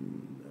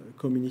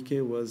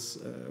communique was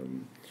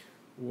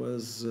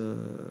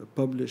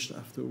published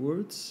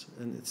afterwards,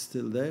 and it's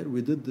still there.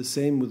 We did the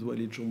same with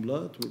Walid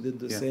Jumblat. We did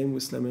the same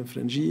with Samy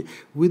Gemayel.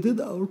 We did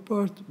our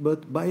part,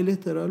 but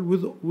bilateral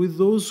with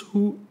those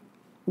who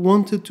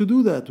wanted to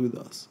do that with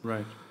us.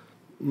 Right.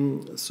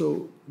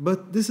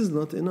 But this is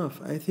not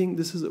enough. I think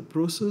this is a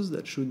process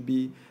that should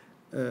be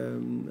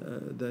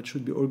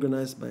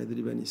organized by the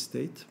Lebanese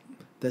state,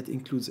 that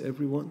includes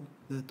everyone,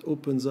 that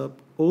opens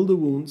up all the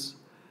wounds,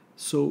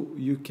 so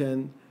you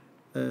can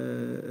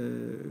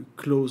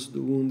close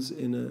the wounds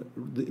in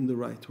the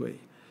right way.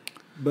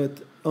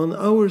 But on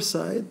our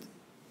side,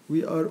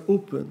 we are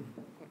open.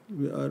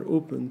 We are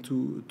open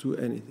to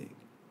anything.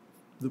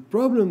 The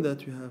problem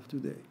that we have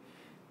today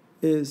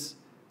is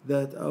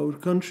that our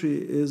country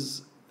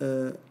is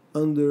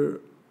under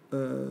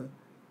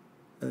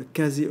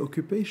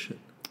quasi-occupation.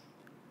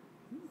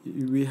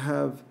 We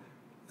have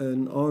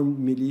an armed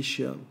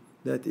militia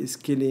that is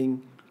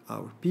killing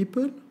our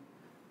people,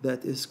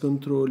 that is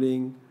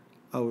controlling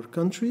our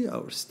country,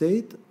 our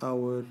state,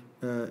 our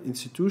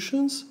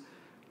institutions.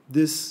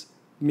 This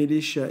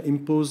militia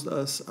imposed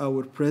us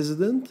our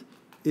president.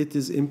 It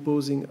is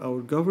imposing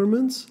our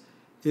governments.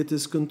 It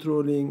is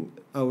controlling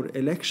our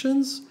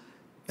elections.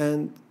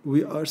 And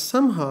we are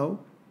somehow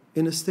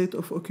in a state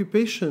of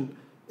occupation,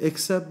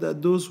 except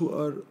that those who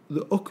are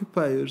the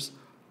occupiers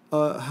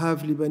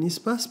have Lebanese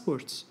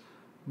passports.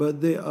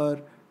 But they are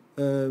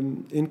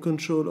in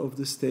control of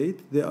the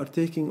state. They are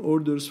taking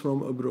orders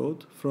from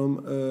abroad,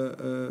 from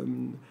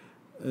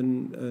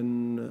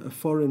a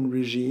foreign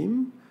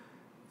regime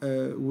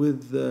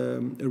with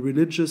a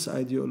religious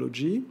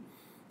ideology.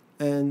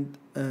 And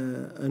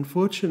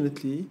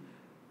unfortunately,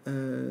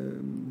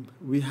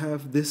 we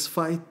have this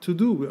fight to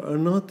do. We are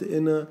not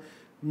in a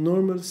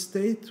normal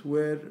state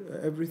where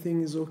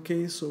everything is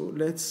okay, so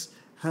let's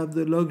have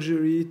the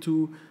luxury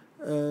to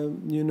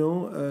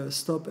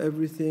stop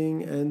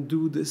everything and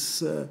do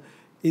this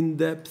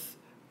in-depth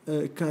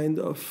kind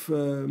of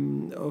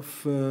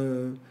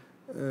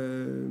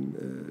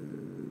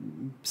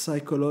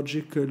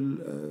psychological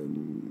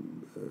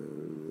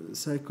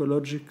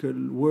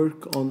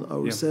work on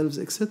ourselves,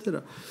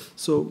 etc.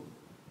 So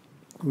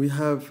we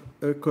have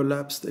a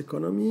collapsed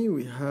economy.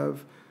 We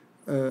have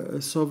a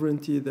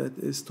sovereignty that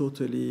is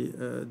totally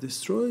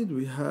destroyed.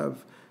 We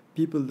have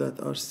people that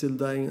are still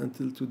dying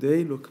until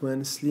today.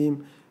 Luqman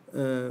Slim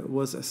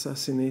was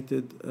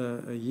assassinated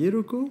a year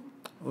ago,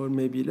 or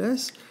maybe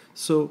less.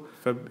 So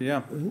half a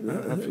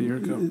year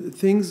ago.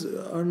 Things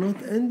are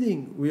not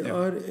ending. We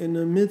are in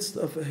the midst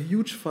of a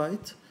huge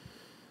fight.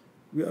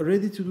 We are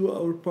ready to do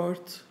our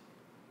part,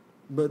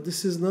 but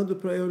this is not the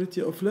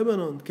priority of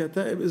Lebanon.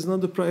 Kataeb is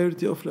not the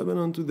priority of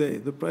Lebanon today.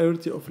 The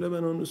priority of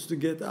Lebanon is to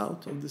get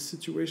out of the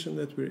situation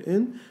that we're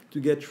in, to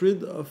get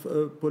rid of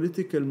a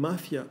political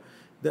mafia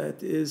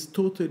that is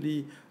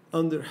totally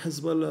under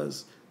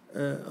Hezbollah's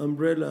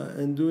umbrella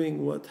and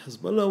doing what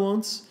Hezbollah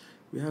wants.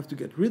 We have to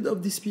get rid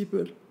of these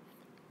people.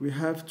 We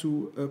have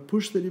to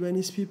push the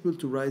Lebanese people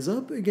to rise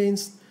up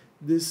against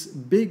this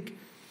big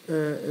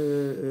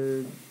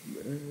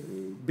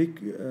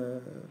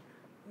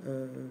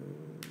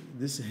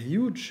this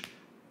huge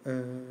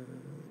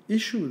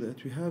issue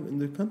that we have in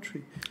the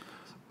country.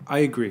 I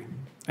agree.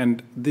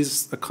 And this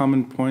is a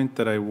common point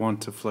that I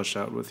want to flesh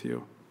out with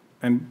you.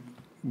 And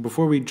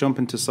before we jump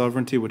into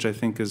sovereignty, which I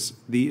think is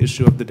the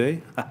issue of the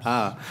day,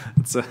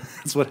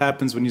 it's what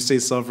happens when you say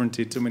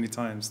sovereignty too many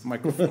times. The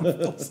microphone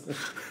falls.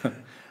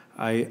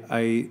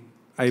 I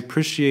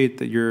appreciate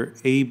that you're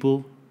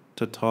able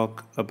to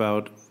talk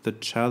about the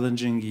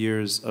challenging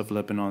years of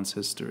Lebanon's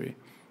history.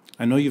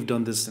 I know you've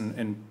done this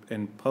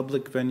in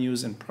public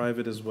venues and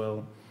private as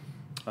well.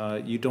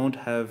 You don't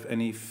have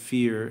any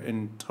fear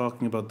in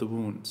talking about the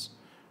wounds.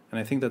 And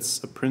I think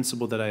that's a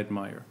principle that I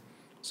admire.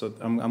 So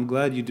I'm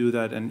glad you do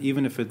that, and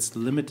even if it's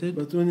limited.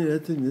 But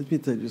let me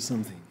tell you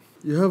something.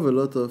 You have a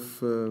lot of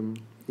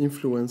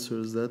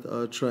influencers that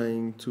are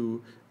trying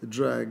to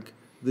drag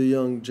the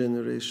young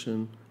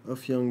generation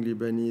of young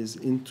Lebanese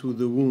into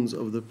the wounds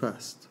of the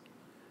past,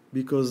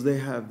 because they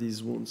have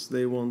these wounds.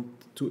 They want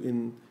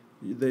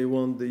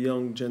the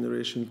young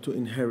generation to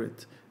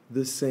inherit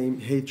the same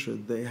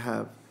hatred they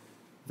have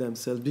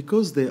themselves,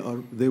 because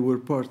they were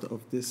part of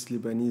this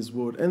Lebanese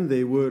war and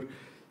they were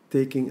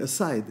taking a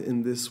side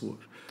in this war.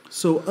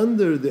 So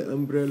under the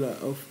umbrella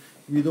of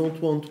we don't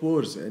want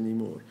wars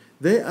anymore,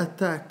 they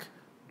attack,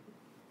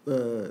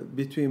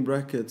 between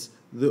brackets,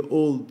 the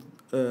old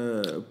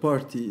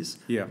parties,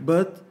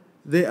 but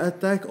they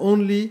attack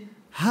only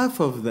half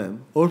of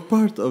them or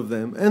part of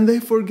them, and they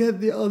forget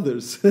the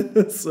others.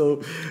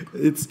 So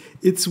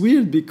it's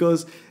weird,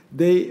 because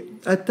they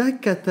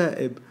attack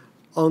Kataeb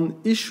on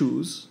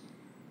issues,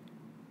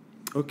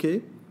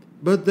 okay,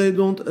 but they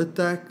don't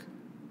attack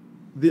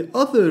the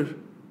other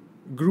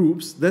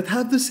groups that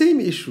have the same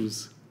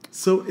issues.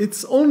 So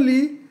it's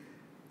only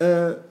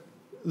the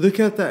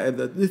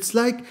Kataeb. It's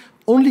like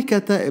only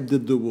Kataeb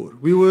did the war.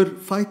 We were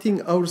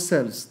fighting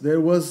ourselves.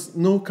 There was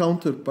no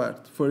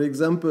counterpart. For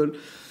example,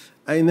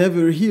 I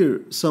never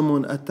hear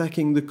someone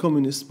attacking the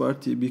Communist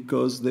Party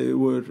because they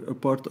were a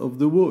part of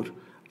the war,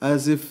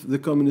 as if the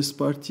Communist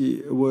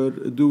Party were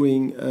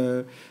doing,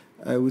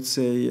 I would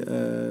say,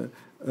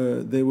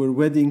 they were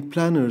wedding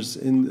planners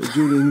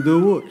during the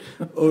war,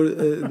 or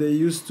they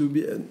used to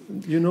be,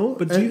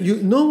 But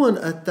no one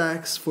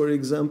attacks, for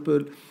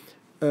example,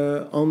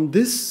 on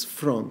this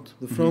front,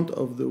 the front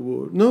of the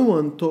war. No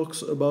one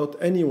talks about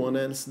anyone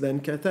else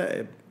than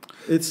Kataeb.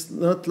 It's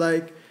not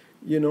like,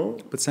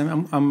 But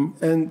Sam,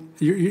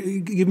 you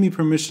give me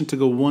permission to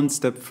go one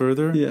step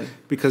further,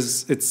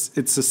 because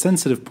it's a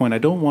sensitive point. I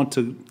don't want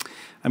to.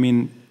 I mean,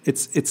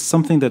 it's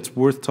something that's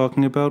worth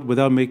talking about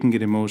without making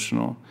it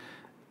emotional.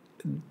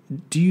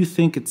 do you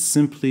think it's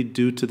simply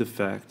due to the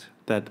fact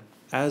that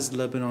as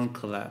Lebanon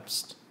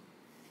collapsed,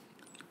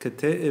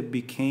 Kataeb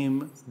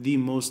became the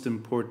most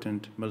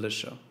important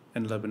militia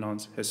in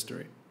Lebanon's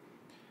history?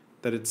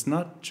 That it's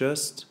not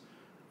just,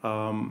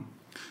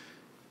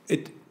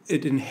 it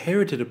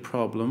inherited a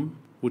problem,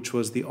 which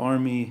was the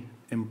army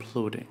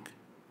imploding.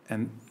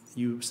 And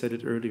you said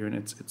it earlier, and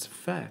it's a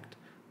fact.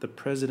 The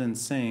president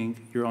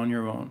saying, you're on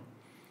your own.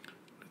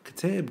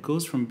 Kataeb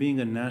goes from being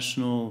a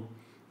national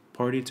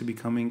party to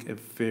becoming a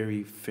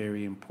very,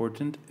 very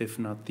important, if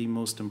not the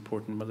most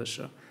important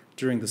militia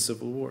during the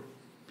Civil War.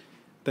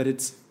 That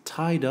it's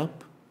tied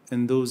up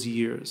in those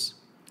years,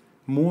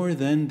 more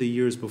than the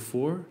years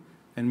before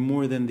and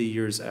more than the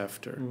years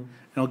after. And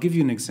I'll give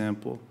you an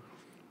example.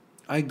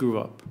 I grew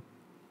up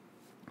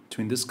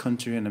between this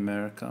country and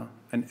America,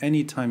 and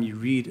any time you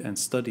read and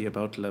study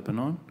about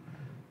Lebanon,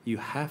 you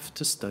have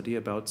to study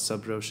about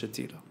Sabra and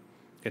Shatila.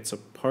 It's a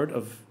part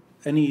of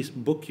any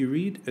book you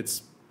read.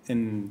 It's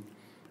in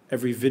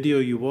every video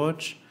you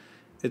watch.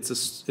 It's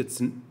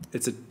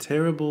a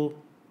terrible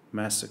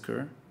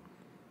massacre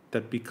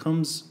that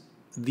becomes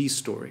the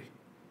story.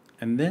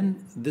 And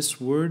then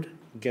this word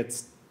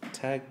gets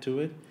tagged to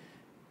it,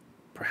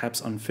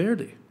 perhaps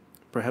unfairly,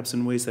 perhaps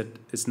in ways that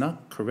is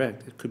not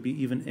correct. It could be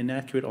even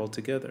inaccurate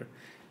altogether.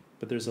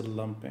 But there's a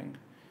lumping.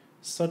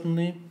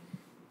 Suddenly,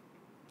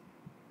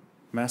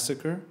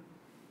 massacre,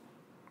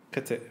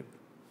 Kataeb.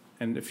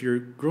 And if you're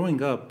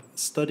growing up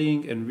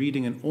studying and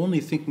reading and only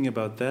thinking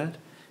about that,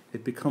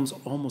 it becomes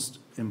almost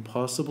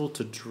impossible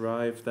to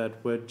drive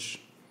that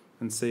wedge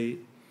and say,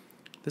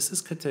 this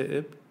is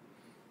Kataeb.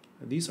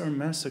 These are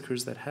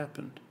massacres that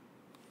happened.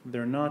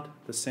 They're not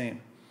the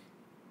same.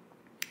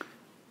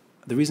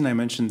 The reason I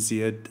mentioned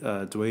Ziad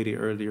Douairi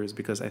earlier is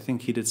because I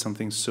think he did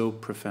something so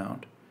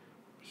profound.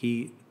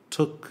 He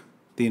took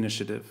the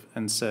initiative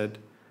and said,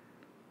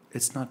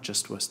 it's not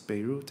just West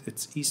Beirut,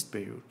 it's East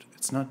Beirut.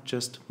 It's not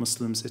just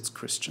Muslims, it's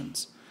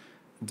Christians.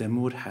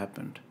 Damour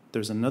happened.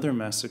 There's another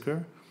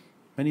massacre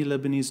many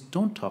Lebanese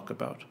don't talk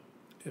about.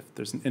 If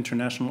there's an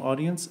international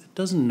audience, it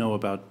doesn't know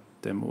about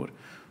Damour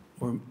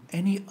or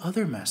any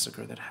other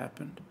massacre that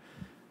happened.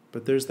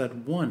 But there's that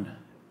one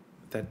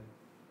that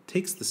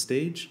takes the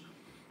stage,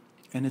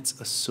 and it's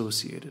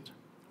associated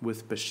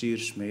with Bashir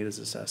Gemayel's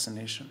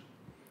assassination.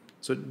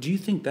 So do you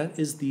think that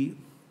is the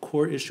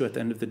core issue at the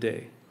end of the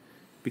day?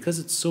 Because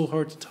it's so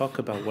hard to talk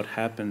about what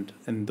happened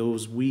in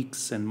those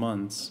weeks and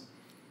months,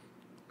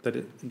 that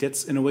it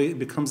gets, in a way, it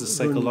becomes a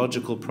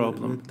psychological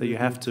problem that you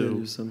have to... Tell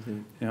you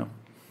something. Yeah.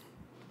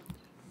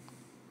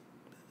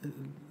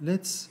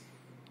 Let's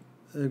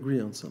agree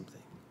on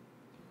something.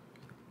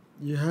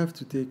 You have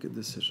to take a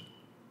decision.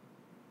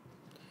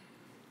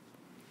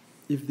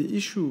 If the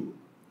issue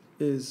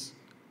is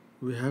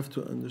we have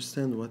to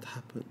understand what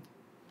happened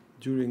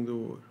during the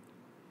war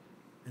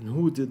and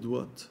who did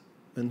what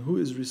and who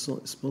is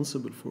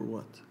responsible for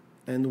what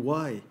and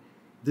why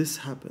this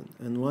happened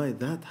and why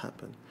that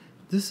happened,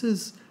 this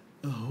is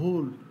a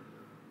whole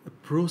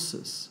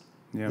process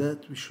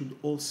that we should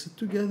all sit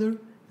together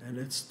and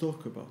let's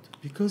talk about it.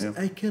 Because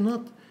I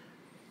cannot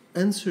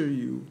answer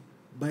you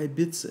by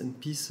bits and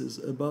pieces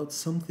about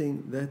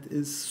something that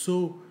is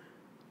so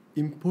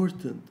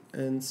important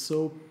and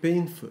so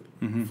painful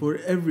for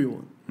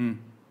everyone.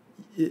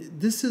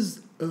 This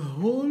is a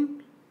whole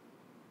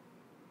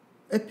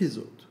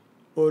episode,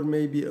 or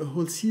maybe a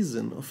whole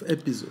season of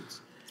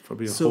episodes.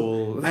 Probably a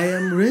whole... I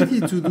am ready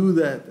to do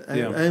that.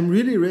 I am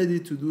really ready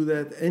to do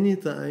that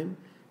anytime,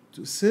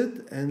 to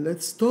sit and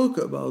let's talk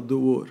about the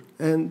war.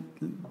 And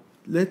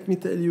let me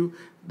tell you,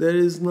 there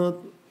is not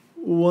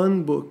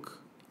one book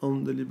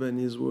on the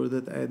Lebanese war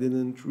that I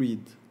didn't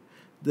read.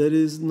 There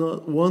is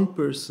not one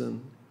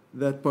person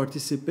that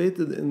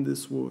participated in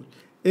this war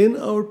in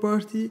our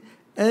party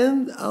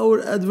and our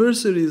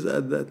adversaries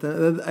at that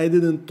time that I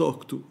didn't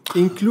talk to,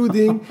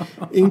 including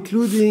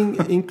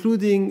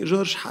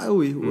George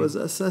Howie, who was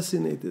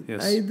assassinated.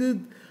 Yes. I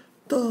did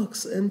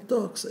talks and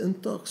talks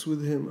and talks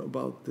with him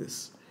about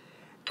this.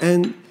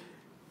 And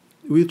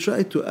we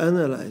try to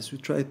analyze, we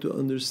try to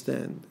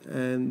understand,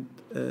 and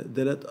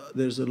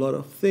there's a lot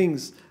of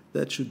things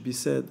that should be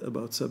said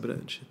about Sabra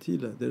and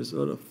Shatila. There's a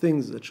lot of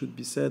things that should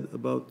be said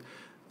about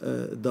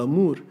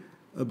Damour,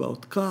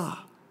 about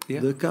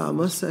the Ka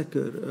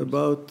massacre,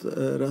 about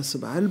Ras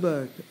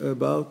Baalbak,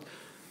 about,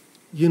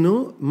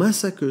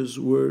 massacres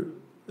were,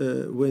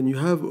 when you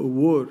have a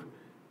war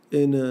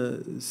in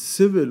a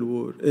civil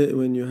war,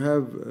 when you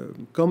have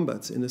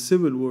combats in a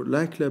civil war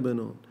like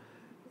Lebanon,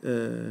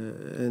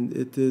 and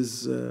it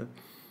is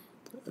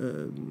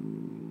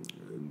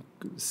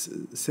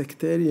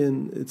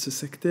sectarian, it's a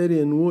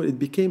sectarian war, it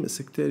became a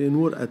sectarian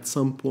war at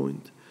some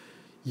point.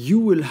 You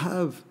will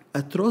have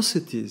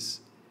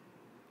atrocities,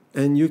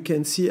 and you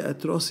can see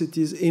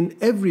atrocities in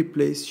every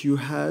place you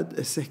had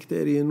a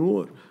sectarian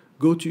war.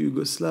 Go to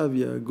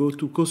Yugoslavia, go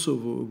to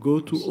Kosovo, go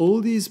to all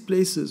these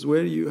places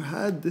where you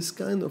had this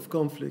kind of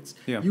conflicts.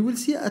 You will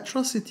see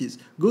atrocities.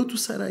 Go to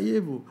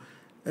Sarajevo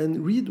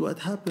and read what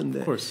happened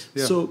there. Of course,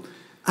 So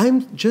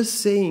I'm just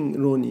saying,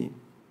 Roni,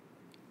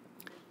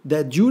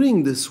 that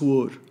during this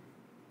war,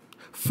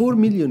 4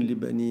 million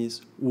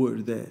Lebanese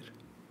were there.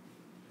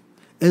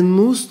 And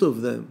most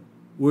of them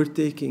were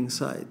taking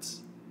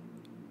sides,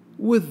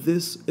 with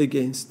this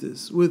against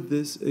this, with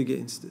this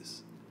against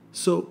this.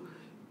 So,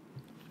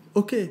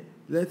 okay,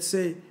 let's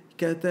say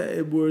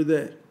Kataeb were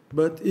there.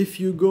 But if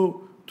you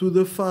go to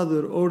the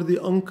father or the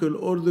uncle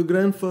or the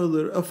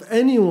grandfather of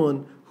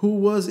anyone who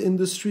was in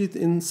the street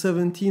in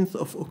 17th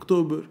of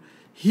October,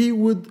 he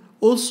would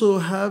also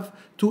have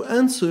to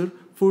answer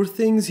for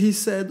things he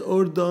said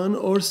or done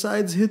or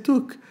sides he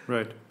took.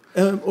 Right.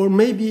 Or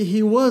maybe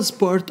he was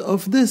part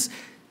of this.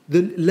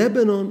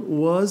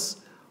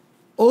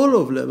 All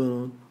of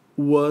Lebanon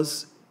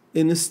was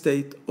in a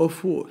state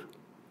of war.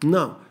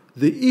 Now,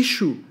 the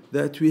issue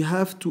that we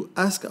have to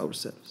ask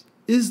ourselves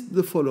is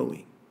the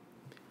following.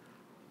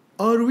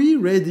 Are we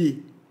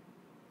ready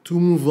to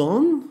move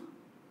on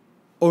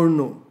or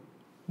no?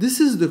 This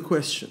is the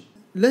question.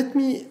 Let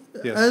me,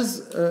 yes,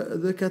 as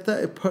the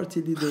Kataeb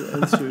party leader,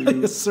 answer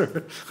you. Yes,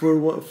 sir. For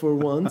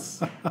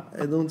once.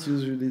 I don't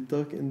usually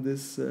talk in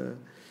this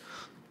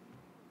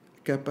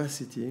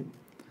capacity.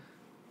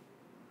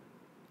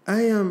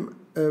 I am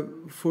a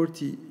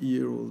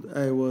 40-year-old.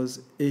 I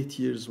was 8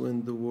 years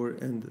when the war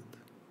ended.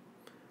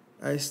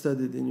 I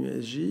studied in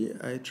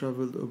USG. I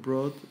traveled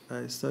abroad.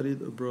 I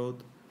studied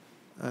abroad.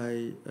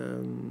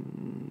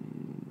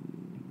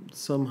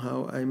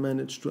 Somehow I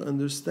managed to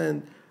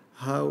understand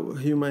how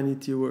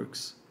humanity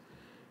works.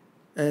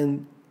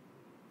 And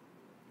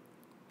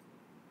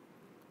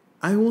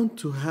I want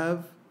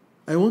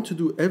to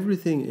do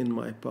everything in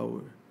my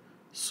power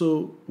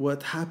so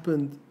what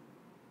happened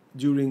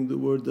during the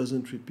war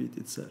doesn't repeat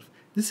itself.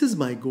 This is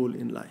my goal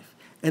in life.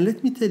 And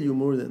let me tell you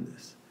more than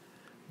this.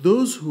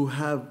 Those who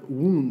have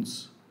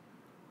wounds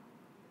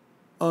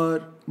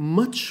are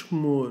much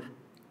more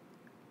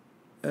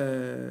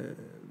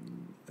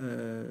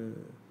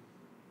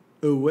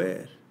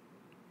aware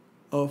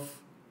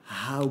of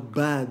how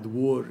bad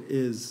war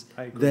is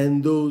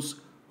than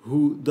those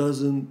who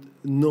doesn't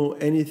know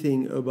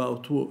anything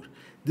about war.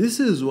 This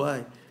is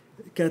why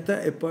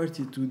Kataeb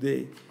party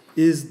today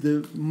is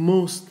the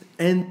most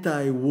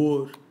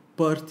anti-war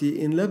party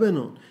in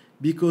Lebanon,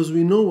 because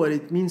we know what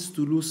it means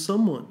to lose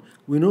someone.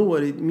 We know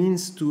what it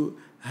means to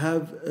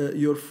have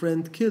your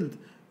friend killed.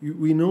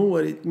 We know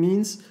what it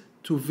means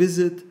to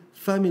visit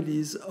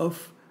families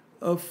of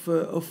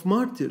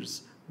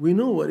martyrs. We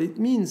know what it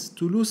means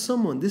to lose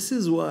someone. This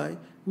is why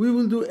we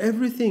will do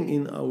everything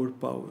in our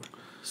power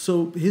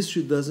so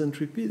history doesn't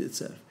repeat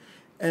itself.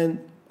 And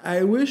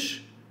I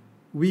wish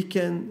we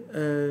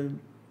can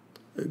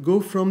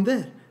go from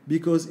there,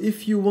 because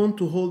if you want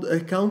to hold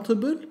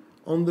accountable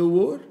on the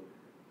war,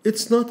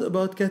 it's not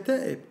about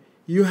Kataeb.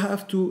 You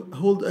have to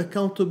hold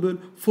accountable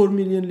 4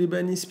 million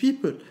Lebanese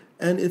people.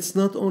 And it's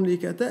not only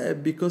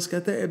Kataeb, because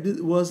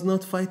Kataeb was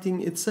not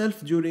fighting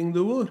itself during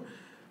the war.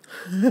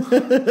 No,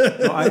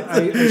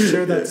 I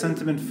share that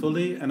sentiment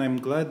fully, and I'm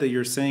glad that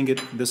you're saying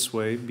it this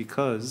way,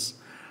 because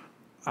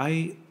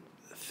I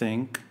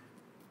think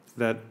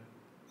that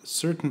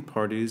certain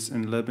parties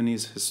in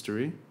Lebanese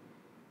history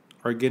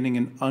are getting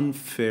an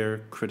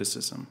unfair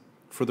criticism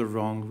for the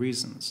wrong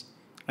reasons.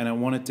 And I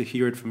wanted to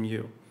hear it from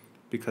you,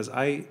 because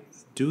I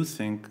do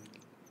think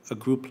a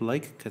group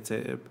like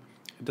Kataeb,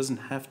 it doesn't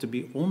have to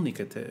be only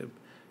Kataeb,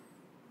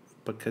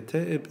 but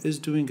Kataeb is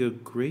doing a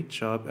great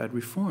job at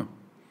reform.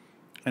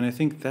 And I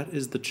think that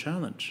is the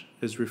challenge,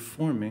 is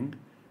reforming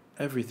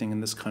everything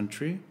in this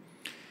country.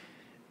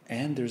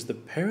 And there's the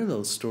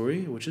parallel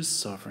story, which is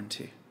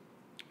sovereignty.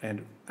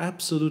 And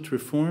absolute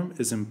reform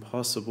is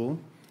impossible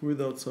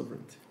without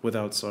sovereignty.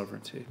 Without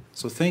sovereignty.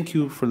 So thank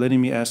you for letting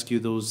me ask you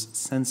those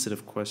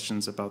sensitive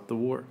questions about the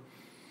war.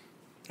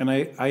 And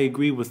I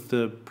agree with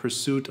the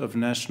pursuit of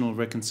national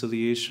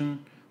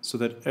reconciliation so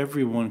that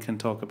everyone can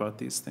talk about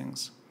these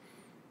things.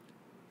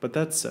 But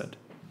that said,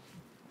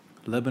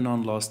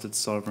 Lebanon lost its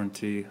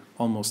sovereignty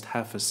almost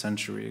half a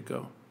century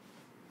ago.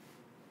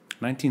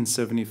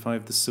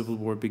 1975, the civil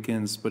war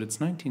begins, but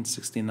it's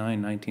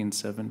 1969,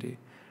 1970,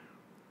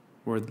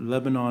 where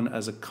Lebanon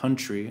as a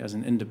country, as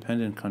an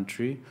independent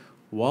country,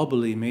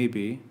 wobbly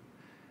maybe,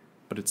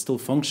 but it still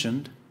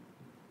functioned,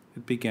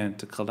 it began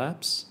to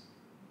collapse.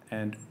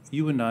 And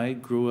you and I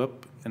grew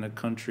up in a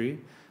country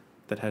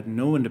that had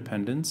no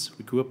independence.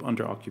 We grew up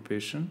under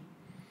occupation.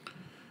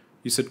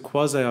 You said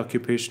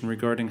quasi-occupation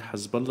regarding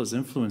Hezbollah's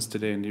influence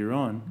today in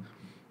Iran.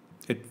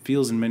 It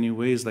feels in many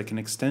ways like an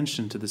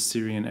extension to the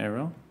Syrian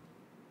era,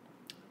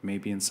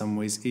 maybe in some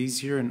ways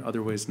easier, in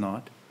other ways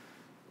not.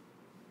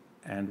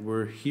 And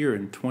we're here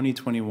in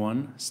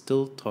 2021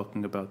 still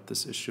talking about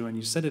this issue. And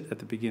you said it at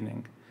the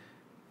beginning.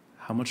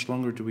 How much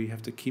longer do we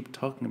have to keep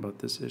talking about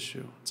this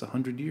issue? It's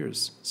 100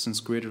 years since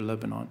Greater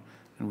Lebanon,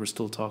 and we're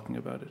still talking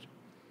about it.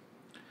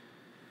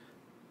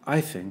 I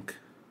think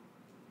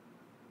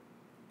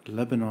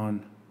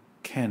Lebanon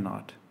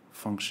cannot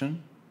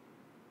function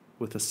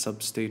with a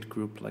sub-state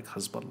group like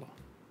Hezbollah.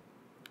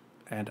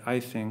 And I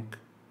think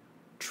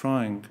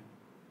trying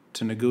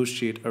to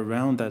negotiate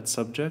around that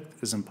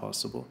subject is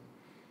impossible.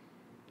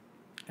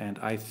 And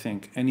I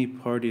think any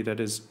party that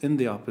is in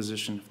the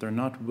opposition, if they're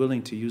not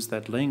willing to use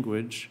that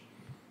language,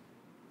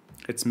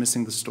 it's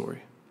missing the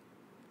story.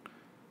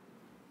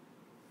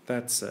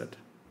 That said,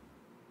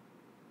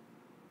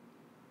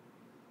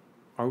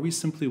 are we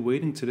simply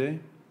waiting today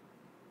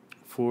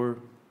for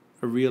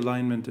a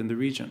realignment in the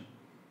region?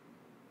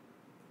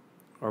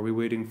 Are we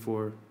waiting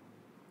for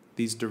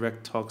these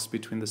direct talks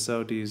between the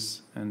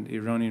Saudis and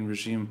Iranian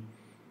regime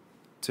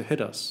to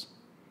hit us?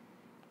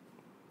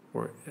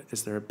 Or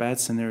is there a bad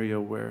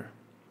scenario where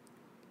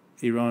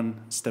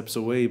Iran steps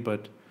away,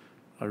 but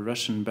a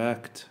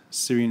Russian-backed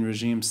Syrian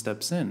regime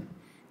steps in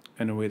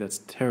a way that's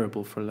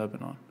terrible for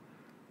Lebanon?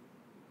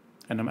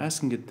 And I'm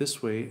asking it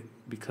this way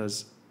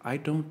because I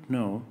don't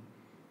know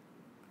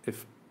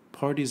if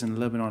parties in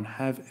Lebanon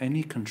have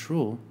any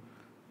control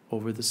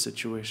over the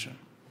situation.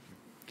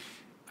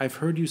 I've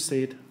heard you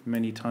say it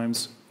many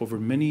times over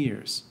many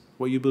years,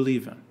 what you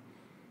believe in,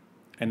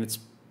 and it's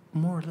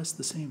more or less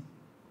the same.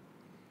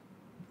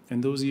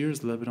 In those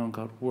years, Lebanon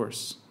got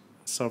worse.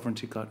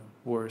 Sovereignty got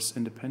worse.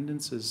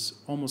 Independence is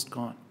almost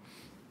gone.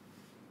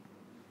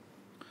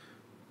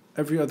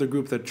 Every other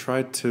group that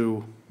tried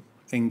to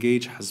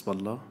engage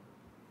Hezbollah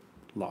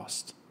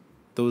lost.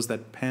 Those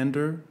that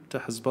pander to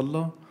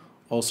Hezbollah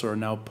also are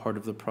now part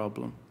of the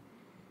problem.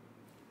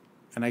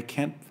 And I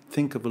can't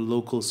think of a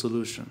local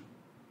solution.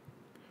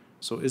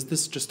 So is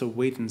this just a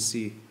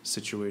wait-and-see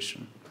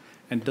situation?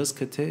 And does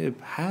Kataeb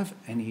have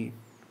any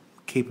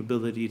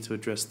capability to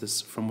address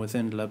this from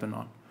within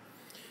Lebanon?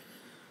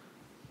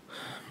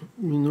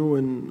 You know,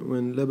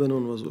 when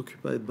Lebanon was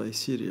occupied by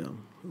Syria,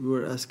 we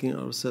were asking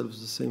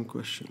ourselves the same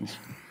questions.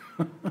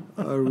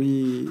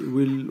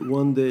 Will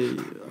one day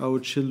our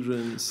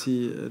children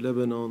see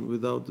Lebanon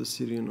without the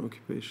Syrian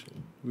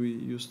occupation? We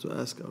used to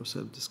ask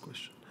ourselves this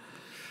question.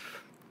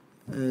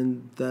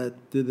 And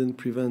that didn't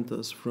prevent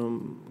us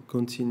from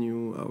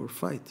continue our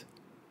fight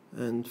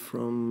and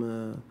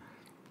from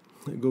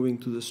going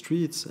to the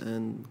streets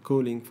and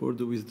calling for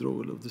the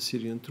withdrawal of the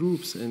Syrian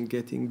troops and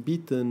getting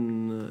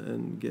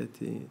beaten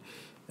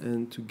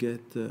and to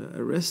get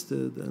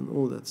arrested and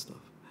all that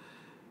stuff.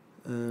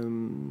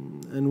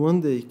 And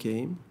one day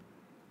came,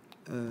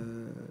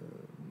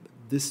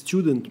 the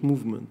student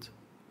movement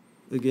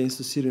against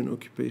the Syrian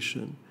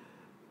occupation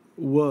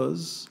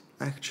was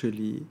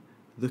actually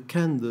the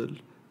candle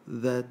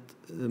that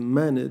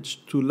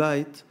managed to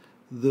light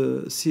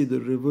the Cedar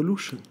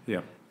Revolution.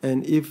 Yeah.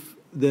 And if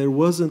there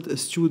wasn't a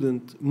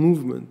student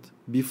movement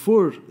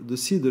before the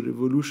Cedar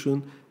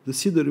Revolution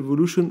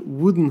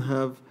wouldn't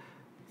have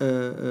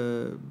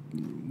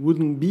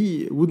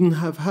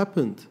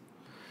happened.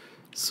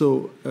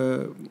 So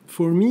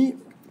for me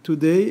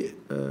today,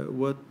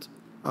 what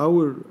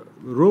our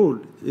role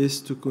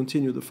is to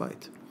continue the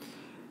fight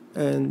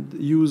and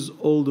use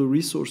all the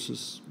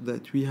resources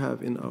that we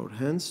have in our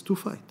hands to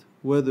fight,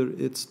 whether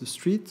it's the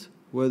street,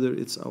 whether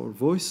it's our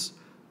voice,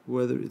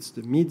 whether it's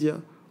the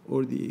media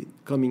or the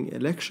coming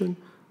election,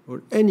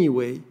 or any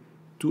way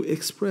to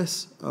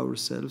express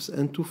ourselves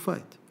and to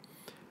fight.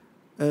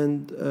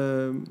 And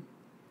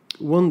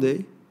one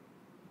day,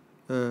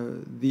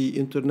 the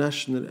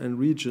international and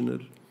regional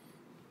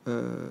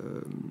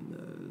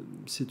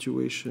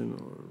situation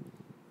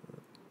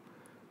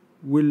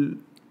will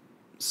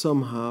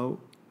somehow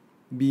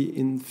be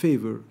in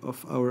favor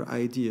of our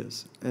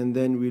ideas, and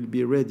then we'll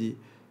be ready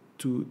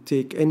to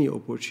take any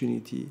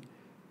opportunity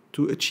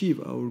to achieve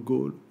our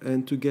goal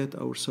and to get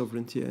our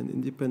sovereignty and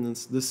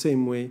independence the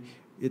same way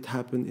it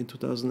happened in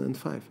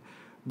 2005.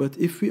 But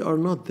if we are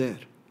not there,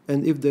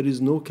 and if there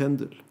is no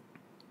candle,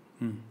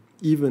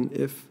 even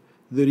if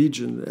the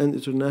regional and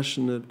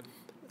international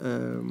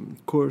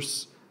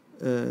course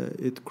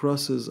it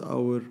crosses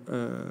our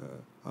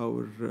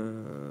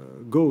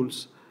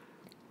goals,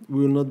 we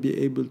will not be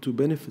able to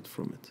benefit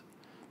from it.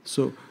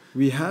 So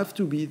we have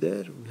to be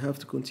there, we have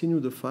to continue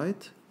the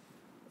fight,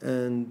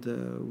 and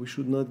we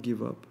should not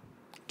give up.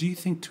 Do you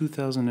think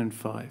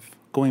 2005,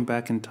 going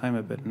back in time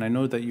a bit, and I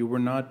know that you were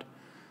not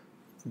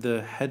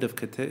the head of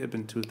Kataeb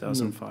in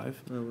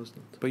 2005, no, I was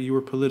not. But you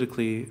were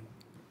politically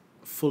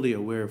fully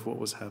aware of what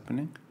was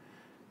happening,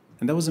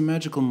 and that was a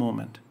magical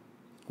moment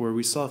where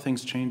we saw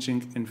things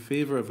changing in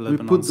favor of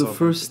Lebanon. We put the sovereignty.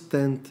 first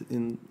tent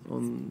in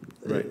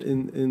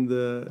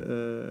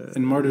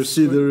Martyrs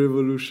Cedar Square.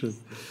 Revolution.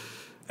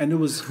 And it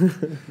was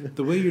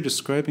the way you're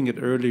describing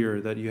it earlier,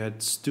 that you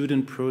had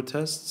student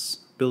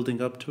protests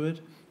building up to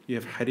it. You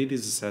have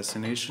Hariri's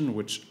assassination,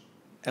 which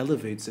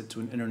elevates it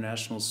to an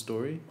international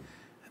story.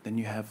 And then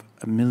you have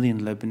 1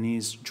 million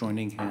Lebanese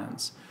joining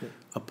hands,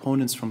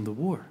 opponents from the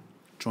war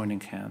joining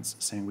hands,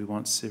 saying we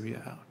want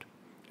Syria out.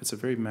 It's a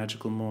very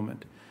magical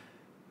moment.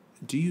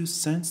 Do you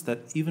sense that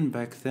even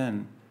back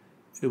then,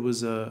 it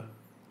was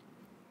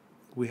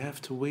we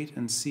have to wait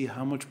and see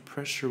how much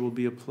pressure will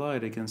be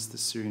applied against the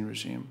Syrian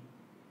regime,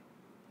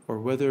 or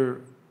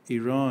whether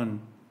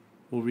Iran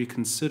will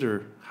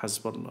reconsider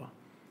Hezbollah?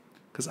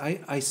 Because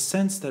I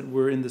sense that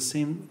we're in the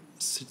same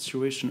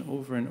situation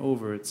over and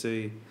over.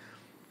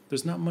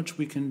 There's not much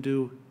we can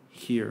do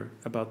here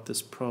about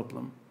this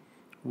problem.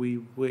 We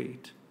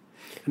wait.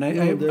 And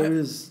there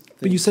is.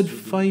 But you said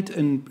fight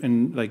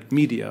and like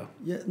media.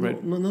 Yeah,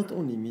 right? No, not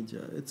only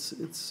media. It's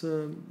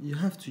you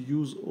have to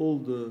use all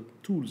the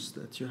tools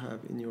that you have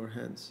in your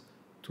hands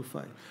to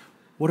fight.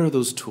 What are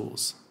those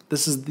tools?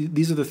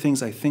 These are the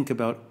things I think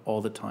about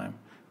all the time.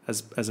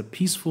 As a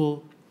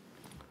peaceful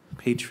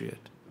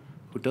patriot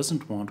who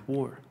doesn't want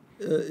war.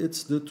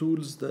 It's the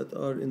tools that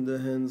are in the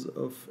hands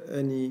of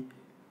any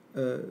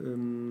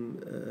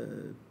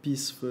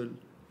peaceful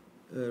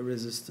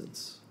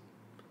resistance,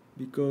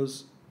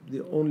 because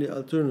the only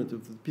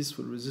alternative to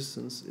peaceful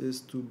resistance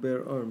is to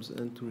bear arms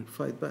and to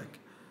fight back.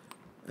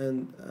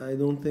 And I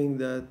don't think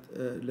that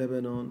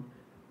Lebanon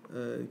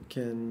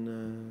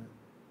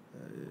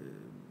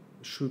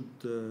should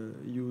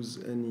use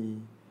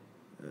any.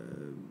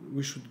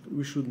 We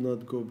should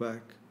not go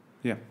back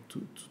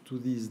to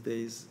these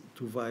days,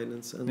 to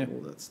violence and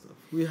all that stuff.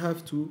 We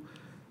have to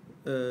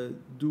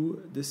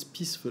do this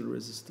peaceful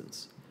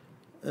resistance,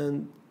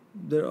 and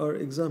there are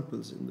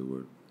examples in the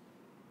world.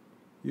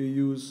 You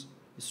use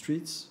the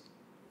streets,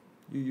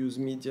 you use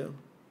media,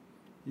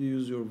 you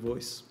use your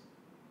voice,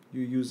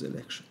 you use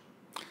election.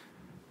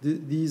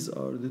 These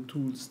are the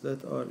tools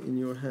that are in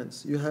your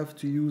hands. You have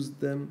to use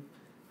them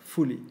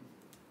fully.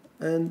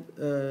 And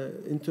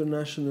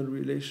international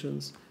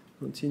relations,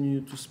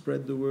 continue to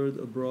spread the word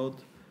abroad,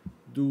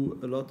 do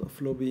a lot of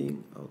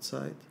lobbying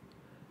outside,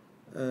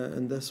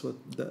 and that's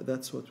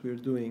what we're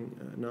doing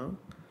now.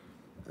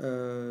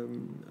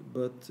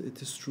 But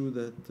it is true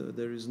that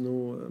there is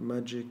no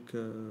magic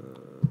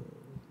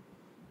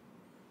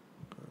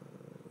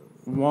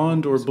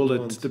wand or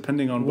bullet,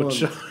 depending on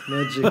which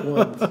magic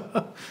wand.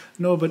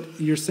 No, but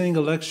you're saying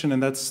election,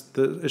 and that's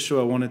the issue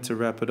I wanted to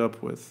wrap it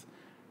up with.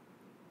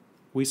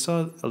 We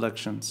saw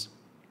elections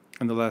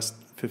in the last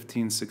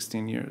 15,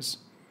 16 years.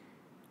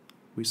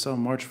 We saw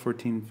March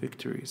 14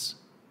 victories.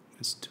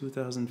 It's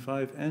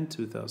 2005 and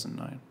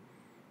 2009.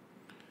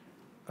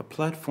 A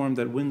platform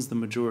that wins the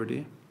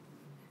majority,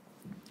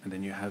 and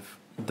then you have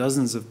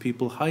dozens of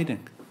people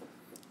hiding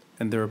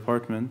in their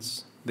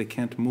apartments. They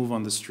can't move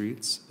on the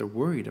streets. They're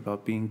worried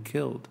about being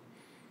killed.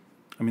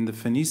 I mean, the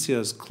Phoenicia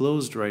is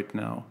closed right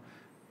now,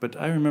 but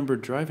I remember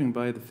driving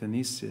by the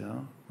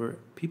Phoenicia where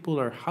people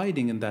are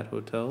hiding in that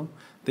hotel.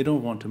 They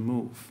don't want to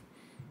move.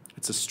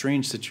 It's a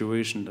strange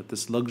situation that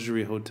this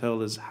luxury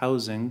hotel is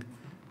housing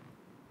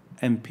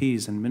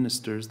MPs and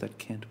ministers that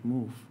can't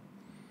move.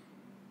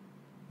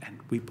 And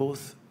we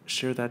both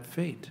share that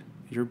fate.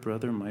 Your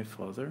brother, my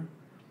father,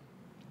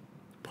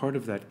 part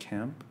of that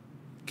camp,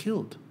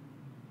 killed.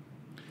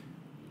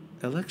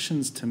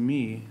 Elections, to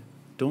me,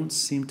 don't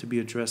seem to be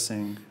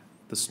addressing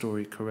the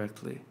story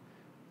correctly.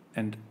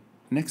 And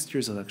next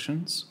year's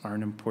elections are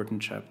an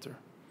important chapter.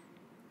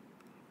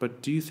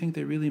 But do you think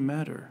they really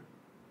matter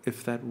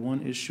if that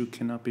one issue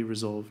cannot be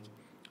resolved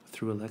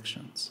through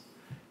elections?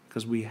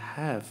 Because we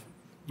have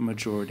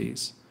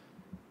majorities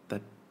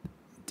that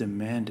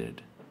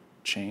demanded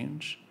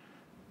change.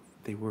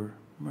 They were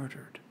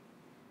murdered.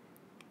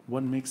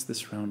 What makes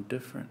this round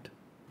different?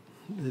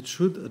 It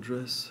should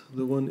address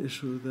the one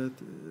issue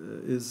that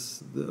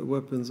is the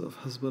weapons of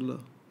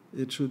Hezbollah.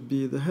 It should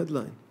be the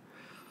headline.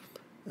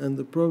 And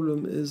the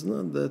problem is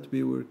not that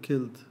we were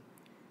killed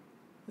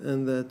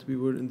and that we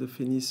were in the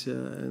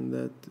Phoenicia and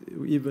that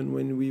even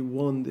when we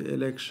won the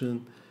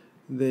election,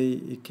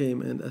 they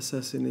came and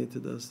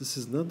assassinated us. This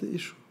is not the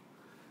issue.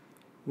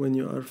 When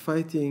you are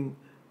fighting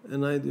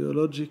an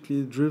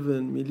ideologically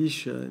driven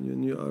militia, and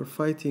when you are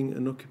fighting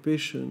an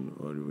occupation,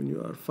 or when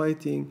you are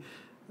fighting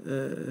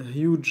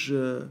huge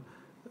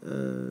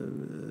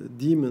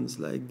demons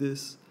like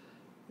this,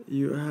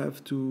 you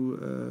have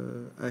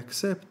to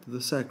accept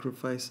the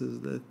sacrifices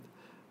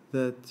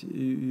that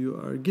you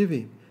are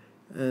giving.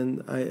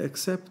 And I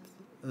accept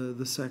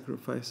the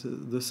sacrifice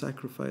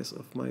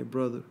of my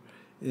brother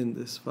in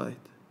this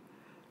fight.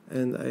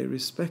 And I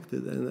respect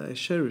it and I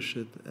cherish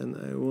it, and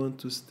I want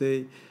to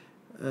stay,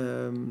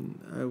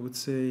 I would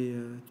say,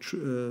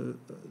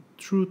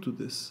 true to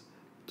this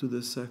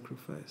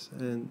sacrifice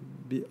and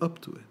be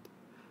up to it.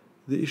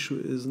 The issue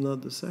is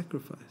not the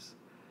sacrifice.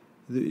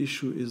 The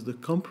issue is the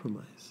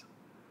compromise.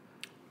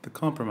 The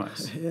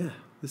compromise? Yeah,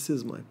 this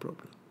is my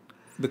problem.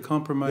 The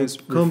compromise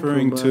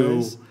referring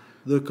to...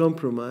 The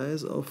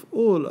compromise of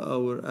all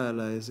our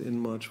allies in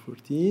March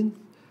 14th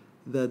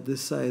that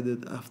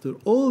decided after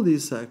all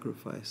these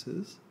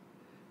sacrifices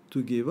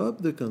to give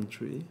up the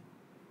country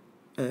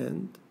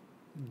and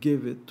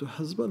give it to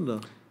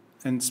Hezbollah.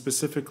 And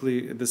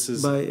specifically, this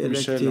is by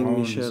electing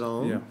Michel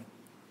Aoun. Yeah.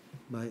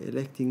 By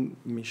electing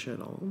Michel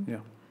Aoun,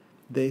 yeah.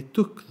 They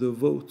took the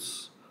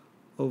votes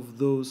of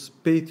those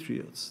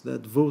patriots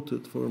that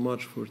voted for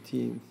March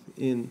 14th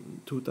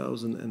in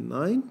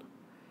 2009,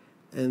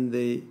 and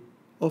they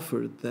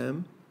offered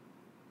them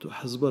to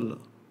Hezbollah.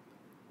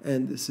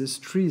 And this is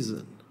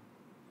treason.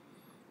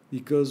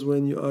 Because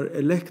when you are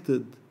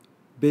elected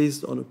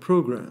based on a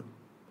program,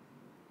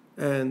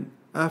 and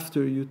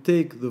after you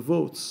take the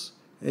votes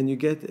and you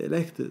get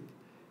elected,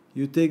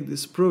 you take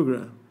this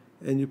program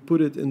and you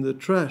put it in the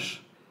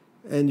trash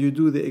and you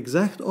do the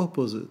exact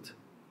opposite,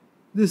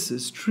 this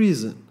is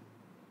treason.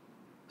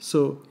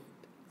 So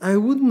I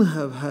wouldn't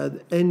have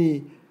had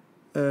any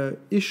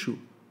issue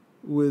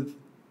with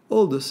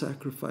all the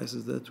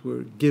sacrifices that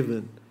were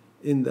given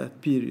in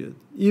that period,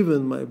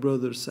 even my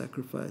brother's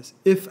sacrifice,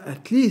 if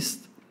at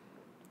least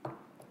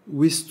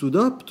we stood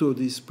up to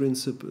these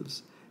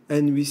principles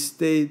and we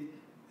stayed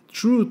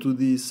true to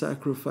these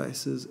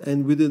sacrifices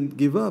and we didn't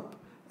give up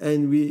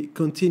and we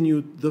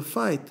continued the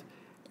fight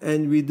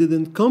and we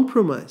didn't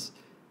compromise,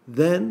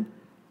 then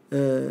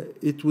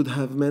it would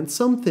have meant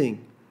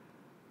something.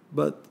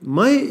 But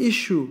my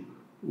issue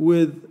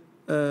with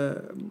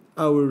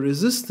our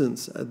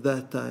resistance at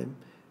that time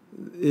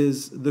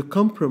is the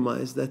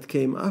compromise that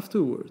came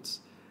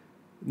afterwards,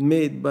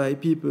 made by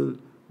people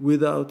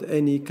without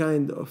any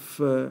kind of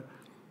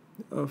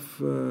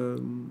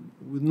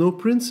with no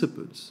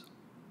principles.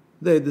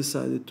 They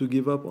decided to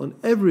give up on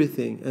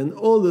everything and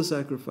all the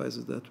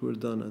sacrifices that were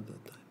done at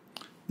that time.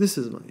 This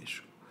is my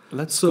issue.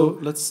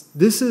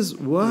 This is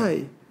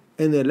why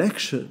an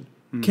election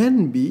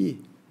can be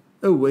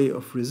a way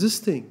of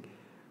resisting.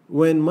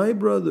 When my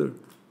brother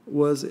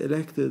was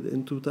elected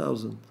in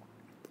 2000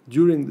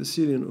 during the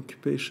Syrian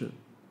occupation,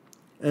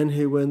 and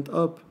he went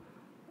up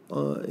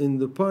in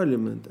the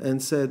parliament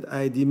and said,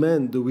 I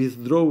demand the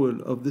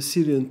withdrawal of the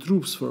Syrian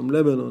troops from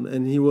Lebanon,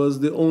 and he was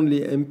the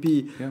only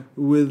MP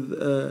with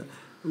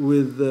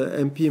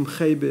MP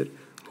Mkhayber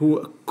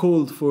who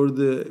called for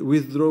the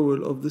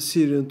withdrawal of the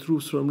Syrian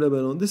troops from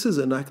Lebanon. This is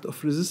an act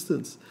of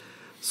resistance.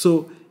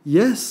 So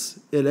yes,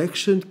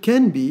 election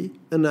can be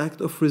an act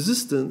of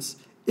resistance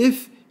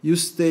if you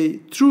stay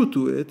true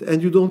to it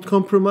and you don't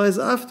compromise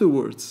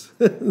afterwards.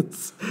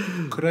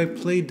 Could I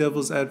play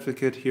devil's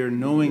advocate here,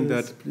 knowing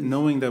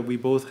that we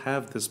both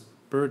have this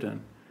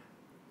burden?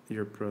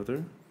 Your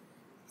brother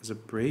is a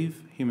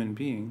brave human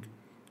being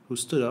who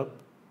stood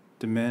up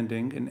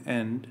demanding an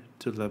end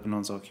to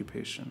Lebanon's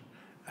occupation.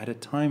 At a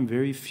time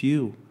very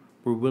few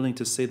were willing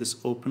to say this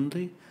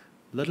openly,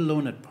 let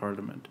alone at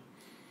Parliament.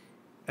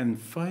 And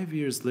 5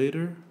 years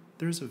later,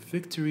 there's a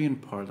victory in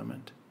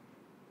Parliament,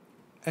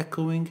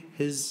 echoing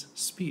his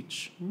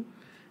speech.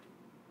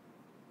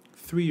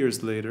 3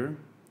 years later,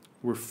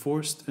 we're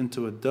forced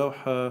into a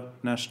Doha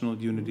national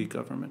unity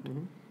government.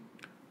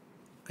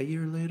 A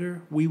year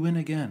later, we win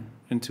again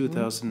in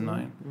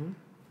 2009.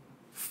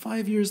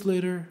 5 years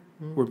later,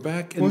 we're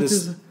back in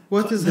this...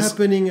 What is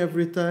happening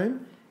every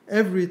time?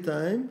 Every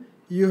time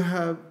you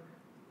have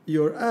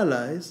your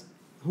allies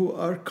who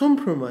are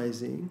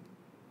compromising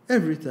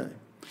every time.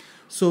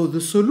 So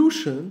the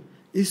solution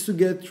is to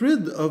get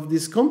rid of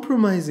these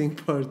compromising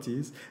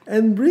parties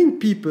and bring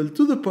people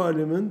to the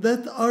parliament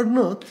that are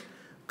not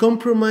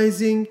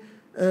compromising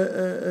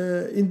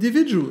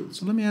individuals.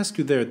 So let me ask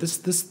you there. This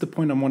is the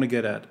point I want to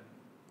get at.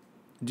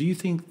 Do you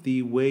think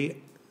the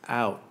way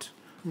out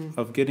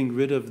of getting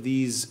rid of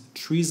these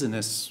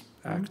treasonous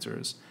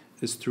actors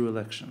is through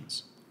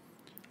elections?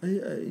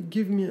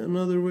 Give me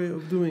another way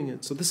of doing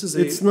it. So this is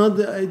it's not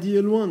the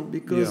ideal one,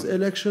 because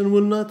election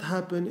will not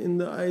happen in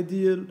the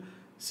ideal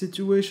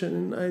situation,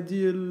 in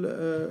ideal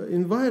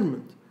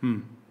environment.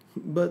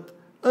 But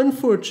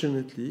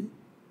unfortunately,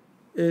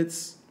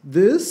 it's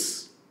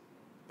this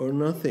or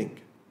nothing,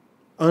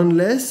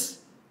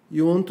 unless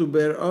you want to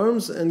bear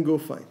arms and go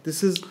fight.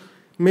 This is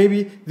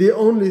maybe the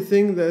only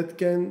thing that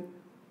can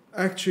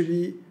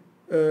actually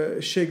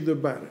shake the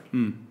barrel.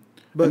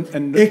 But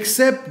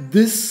except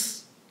this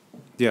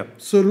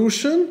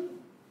solution,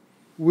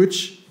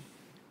 which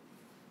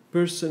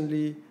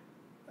personally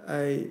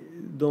I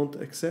don't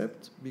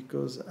accept,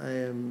 because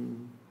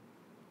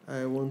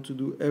I want to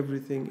do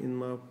everything in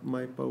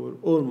my power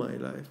all my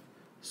life,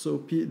 so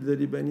the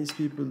Lebanese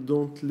people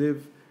don't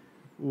live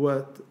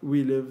what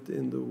we lived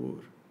in the war.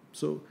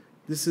 So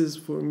this is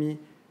for me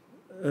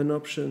an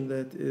option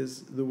that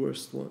is the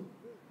worst one.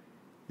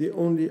 The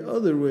only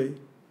other way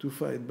to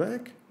fight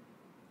back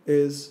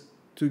is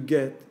to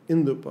get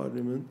in the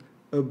parliament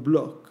a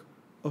bloc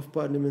of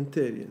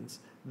parliamentarians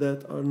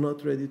that are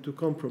not ready to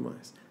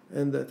compromise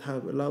and that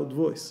have a loud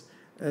voice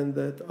and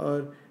that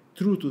are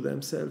true to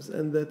themselves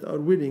and that are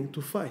willing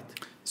to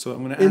fight. So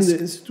I'm going to ask, in the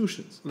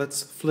institutions.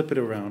 Let's flip it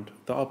around.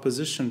 The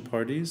opposition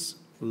parties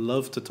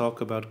love to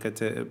talk about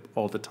Kataeb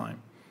all the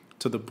time,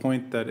 to the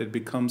point that it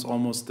becomes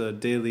almost a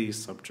daily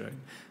subject.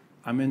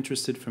 I'm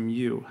interested from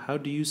you. How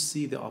do you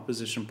see the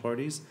opposition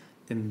parties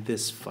in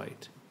this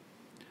fight?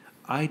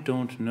 I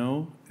don't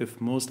know if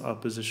most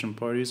opposition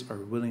parties are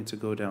willing to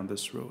go down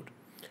this road.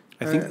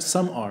 I think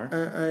some are.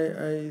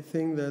 I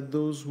think that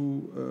those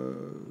who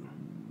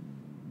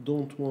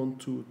don't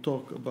want to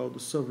talk about the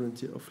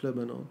sovereignty of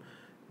Lebanon,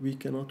 we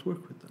cannot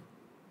work with them.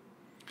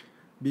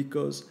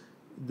 Because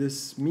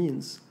this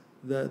means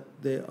that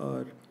they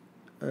are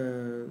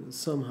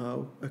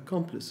somehow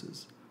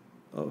accomplices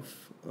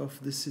of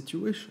this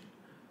situation.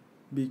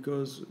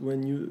 Because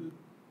when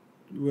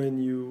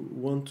you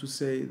want to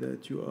say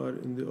that you are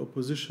in the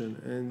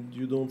opposition and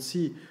you don't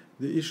see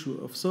the issue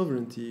of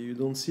sovereignty, you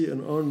don't see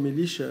an armed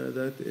militia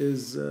that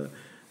is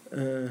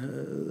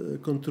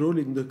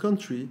controlling the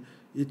country,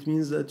 it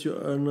means that you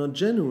are not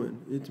genuine.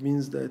 It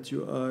means that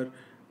you are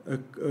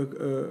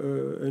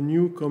a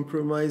new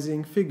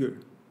compromising figure,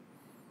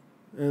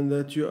 and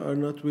that you are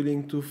not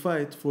willing to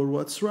fight for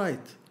what's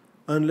right.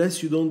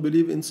 Unless you don't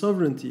believe in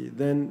sovereignty,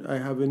 then I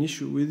have an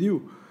issue with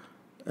you.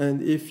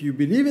 And if you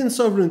believe in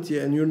sovereignty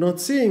and you're not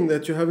seeing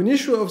that you have an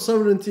issue of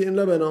sovereignty in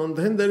Lebanon,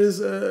 then there is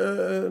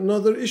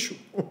another issue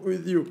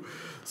with you.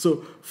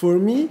 So for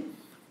me,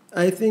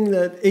 I think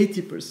that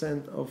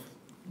 80% of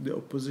the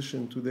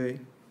opposition today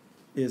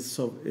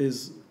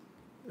is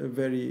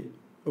very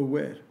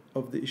aware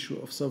of the issue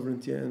of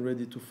sovereignty and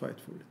ready to fight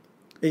for it.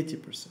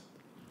 80%.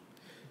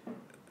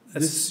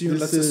 This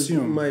is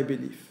my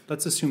belief.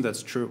 Let's assume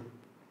that's true.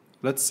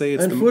 Let's say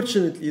it's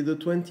unfortunately the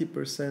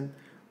 20%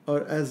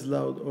 are as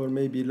loud or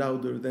maybe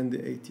louder than the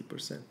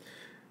 80%.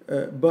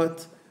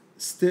 But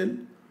still,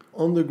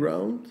 on the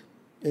ground,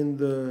 in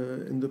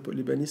the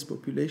Lebanese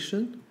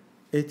population,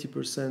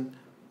 80%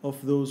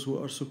 of those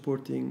who are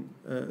supporting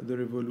the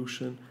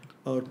revolution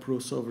are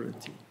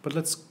pro-sovereignty. But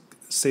let's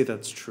say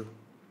that's true.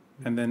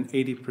 And then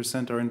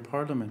 80% are in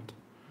parliament.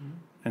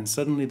 And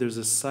suddenly there's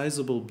a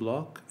sizable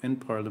bloc in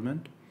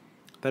parliament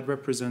that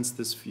represents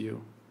this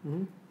view.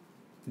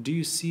 Do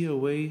you see a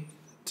way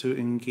to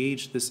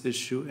engage this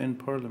issue in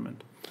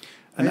parliament?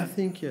 And I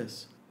think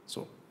yes.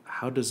 So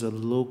how does a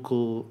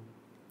local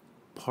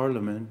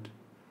parliament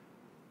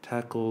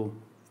tackle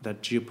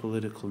that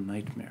geopolitical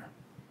nightmare?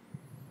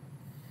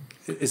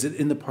 Is it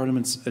in the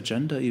parliament's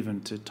agenda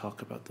even to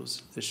talk about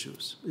those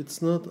issues?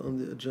 It's not on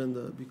the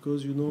agenda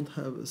because you don't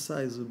have a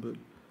sizable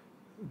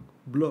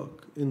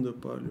bloc in the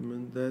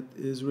parliament that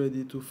is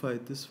ready to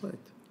fight this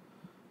fight.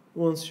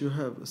 Once you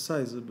have a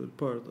sizable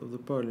part of the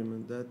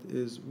parliament that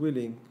is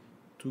willing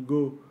to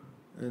go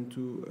and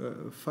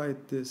to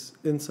fight this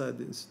inside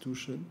the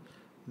institution,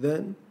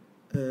 then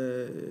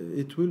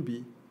it will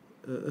be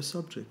a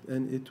subject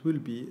and it will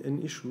be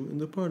an issue in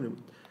the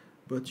parliament.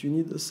 But you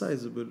need a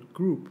sizable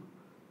group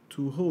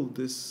to hold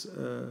this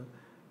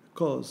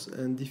cause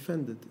and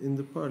defend it in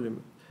the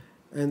parliament.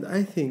 And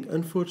I think,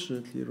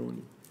 unfortunately,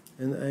 Roni,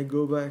 and I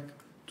go back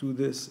to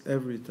this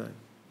every time,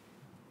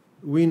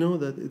 we know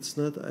that it's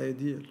not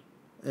ideal,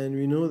 and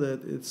we know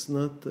that it's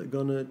not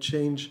gonna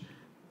change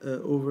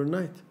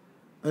overnight.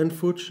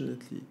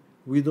 Unfortunately,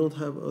 we don't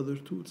have other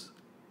tools,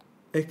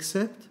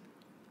 except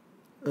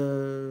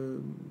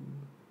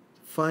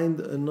find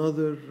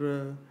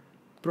another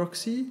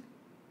proxy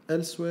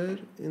elsewhere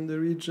in the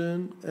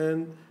region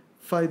and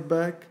fight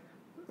back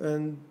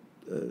and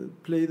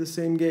play the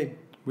same game.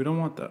 We don't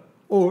want that.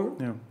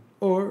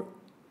 Or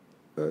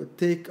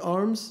take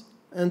arms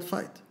and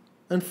fight.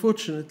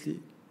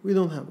 Unfortunately, we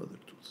don't have other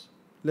tools.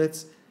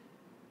 Let's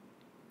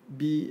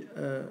be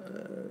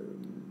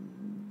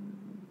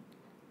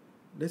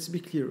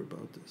clear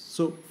about this.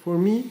 So for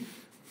me,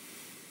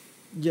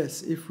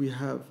 yes, if we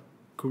have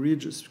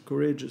courageous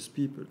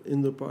people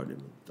in the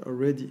parliament that are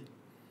ready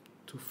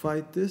to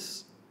fight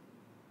this,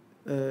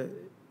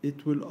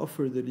 it will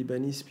offer the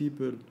Lebanese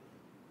people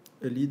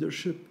a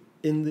leadership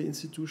in the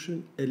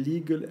institution, a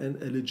legal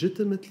and a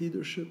legitimate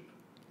leadership,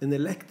 an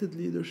elected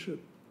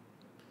leadership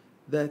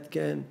that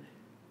can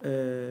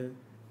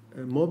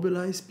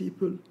mobilize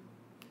people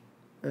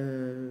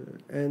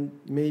and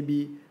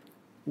maybe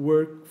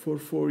work for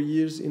 4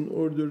 years in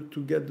order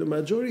to get the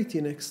majority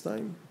next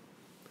time,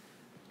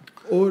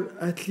 or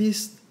at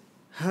least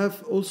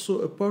have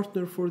also a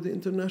partner for the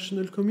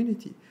international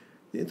community.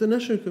 The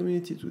international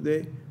community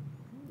today,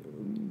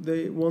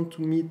 they want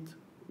to meet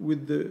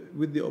with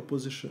the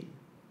opposition.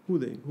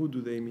 Who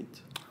do they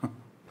meet?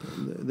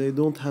 They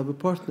don't have a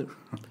partner.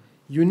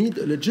 You need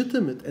a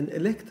legitimate and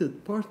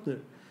elected partner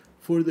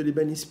for the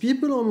Lebanese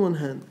people on one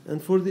hand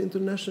and for the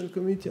international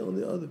community on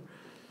the other.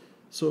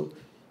 So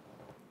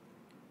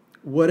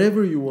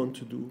whatever you want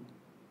to do,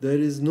 there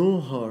is no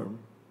harm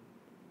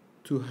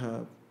to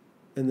have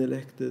an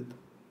elected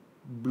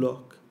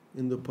bloc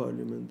in the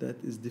parliament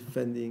that is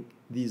defending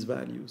these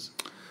values.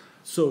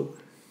 So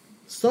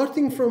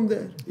starting from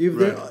there,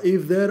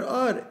 if there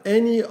are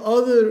any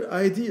other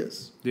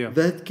ideas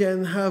that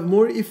can have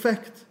more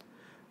effect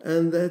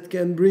and that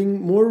can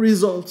bring more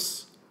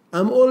results,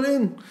 I'm all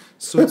in.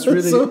 So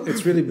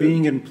it's really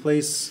being in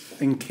place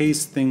in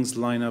case things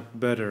line up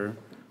better,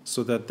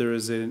 so that there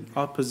is an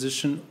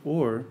opposition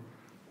or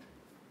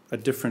a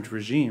different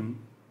regime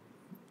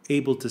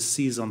able to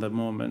seize on that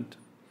moment.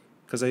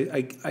 Because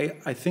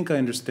I think I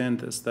understand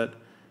this, that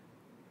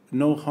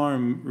no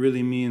harm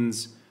really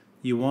means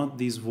you want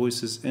these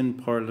voices in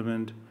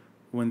parliament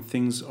when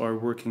things are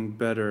working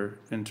better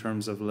in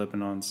terms of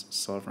Lebanon's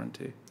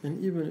sovereignty.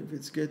 And even if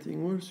it's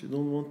getting worse, you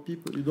don't want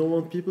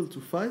people to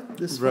fight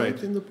this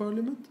fight in the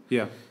parliament?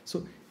 Yeah.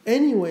 So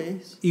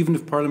anyways, even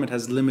if parliament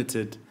has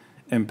limited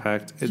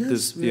impact,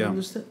 we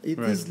understand. It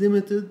is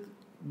limited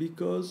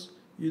because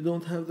you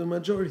don't have the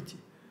majority.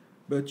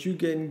 But you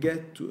can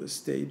get to a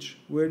stage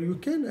where you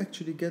can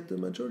actually get the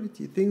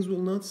majority. Things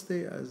will not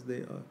stay as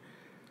they are.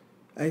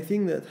 I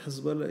think that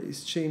Hezbollah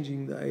is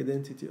changing the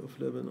identity of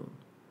Lebanon.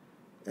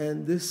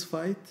 And this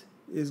fight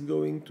is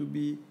going to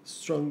be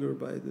stronger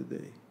by the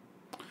day.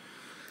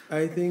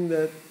 I think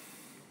that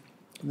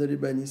the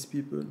Lebanese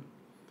people,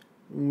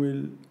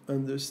 will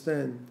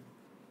understand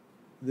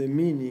the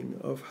meaning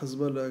of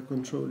Hezbollah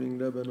controlling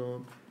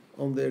Lebanon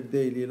on their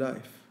daily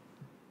life.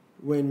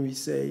 When we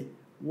say,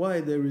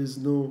 why there is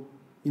no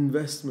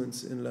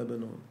investments in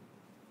Lebanon?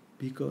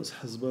 Because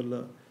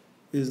Hezbollah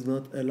is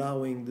not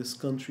allowing this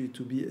country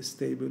to be a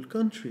stable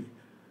country.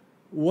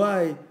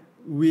 Why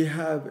we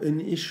have an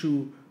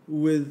issue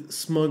with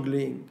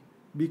smuggling?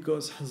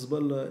 Because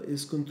Hezbollah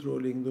is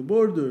controlling the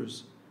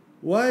borders.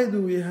 Why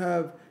do we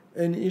have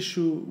an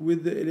issue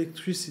with the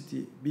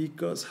electricity?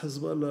 Because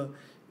Hezbollah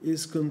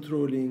is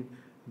controlling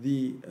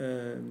the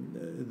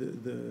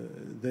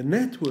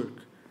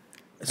network.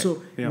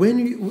 So yeah.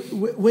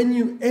 when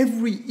you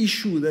every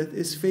issue that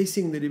is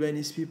facing the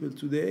Lebanese people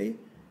today,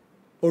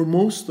 or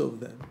most of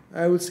them,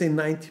 I would say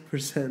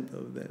 90%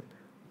 of them,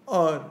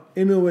 are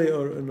in a way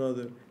or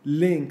another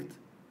linked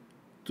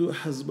to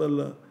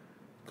Hezbollah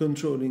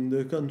controlling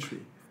the country.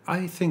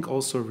 I think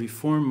also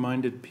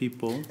reform-minded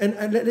people. And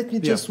let me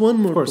just one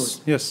more of course,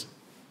 point. yes.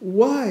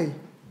 Why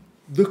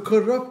the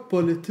corrupt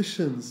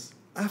politicians,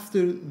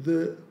 after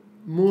the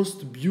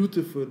most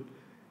beautiful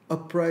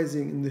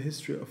uprising in the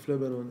history of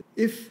Lebanon,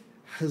 if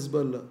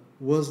Hezbollah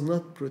was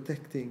not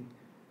protecting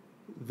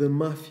the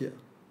mafia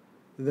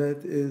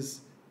that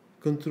is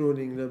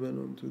controlling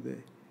Lebanon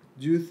today,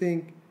 do you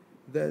think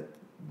that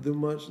the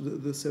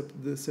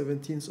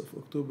 17th of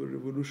October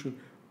revolution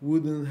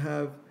wouldn't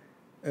have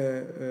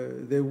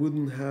they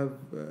wouldn't have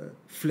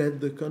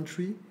fled the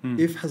country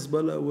if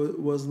Hezbollah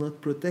was not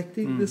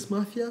protecting this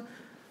mafia?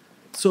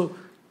 So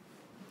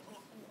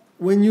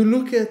when you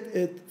look at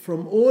it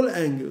from all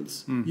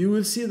angles, you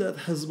will see that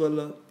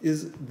Hezbollah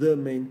is the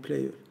main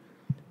player.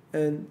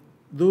 And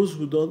those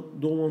who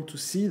don't want to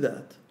see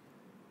that,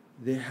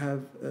 they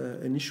have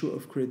an issue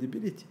of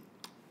credibility.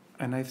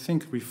 And I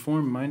think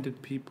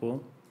reform-minded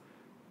people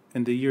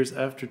in the years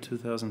after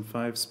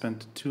 2005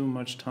 spent too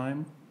much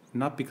time,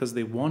 not because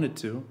they wanted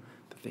to,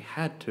 that they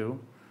had to,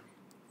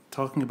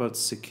 talking about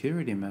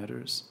security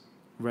matters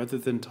rather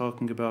than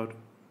talking about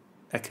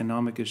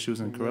economic issues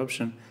and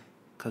corruption,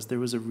 because there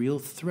was a real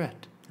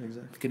threat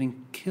of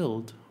getting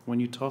killed when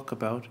you talk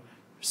about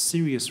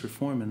serious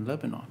reform in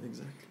Lebanon.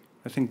 Exactly.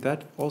 I think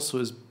that also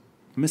is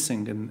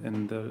missing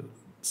in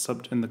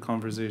the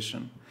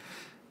conversation.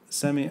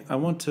 Samy, I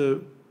want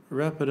to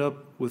wrap it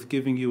up with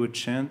giving you a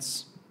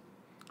chance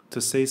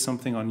to say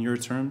something on your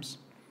terms.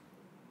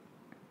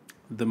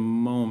 The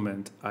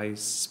moment I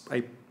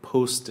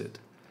posted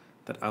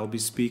that I'll be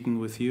speaking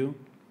with you,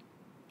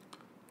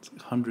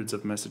 hundreds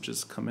of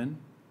messages come in,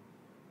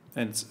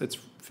 and it's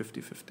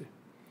 50-50.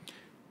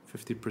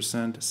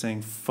 50%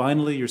 saying,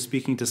 finally, you're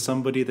speaking to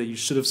somebody that you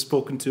should have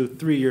spoken to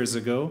 3 years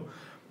ago,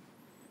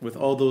 with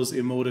all those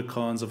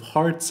emoticons of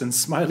hearts and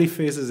smiley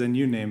faces and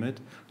you name it,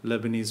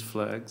 Lebanese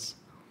flags.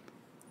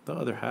 The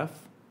other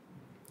half,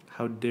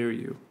 how dare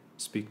you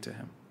speak to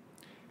him?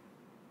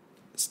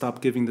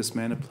 Stop giving this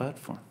man a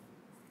platform.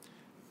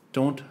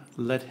 Don't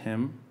let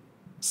him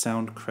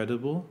sound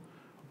credible,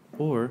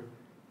 or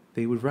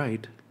they would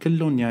write,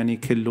 Killun yani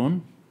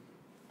killun.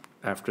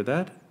 After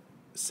that,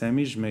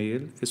 Samy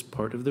Gemayel is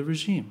part of the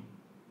regime.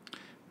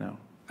 Now,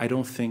 I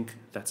don't think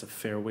that's a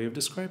fair way of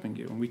describing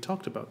you, and we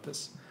talked about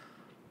this.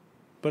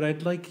 But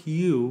I'd like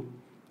you,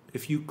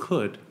 if you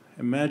could,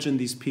 imagine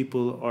these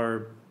people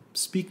are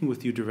speaking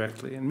with you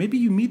directly, and maybe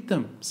you meet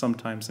them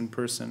sometimes in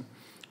person.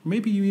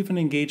 Maybe you even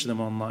engage them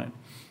online.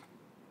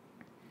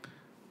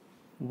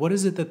 What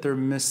is it that they're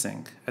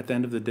missing at the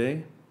end of the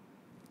day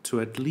to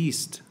at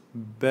least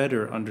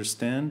better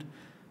understand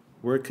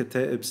where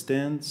Kataeb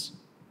stands,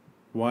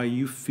 why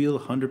you feel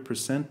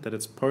 100% that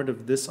it's part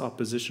of this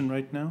opposition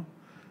right now,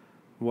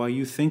 why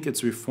you think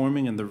it's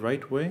reforming in the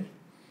right way,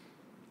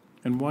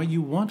 and why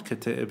you want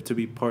Kataeb to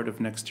be part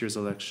of next year's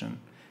election,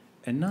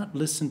 and not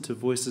listen to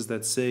voices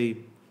that say,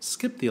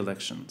 skip the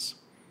elections.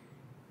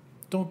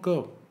 Don't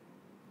go.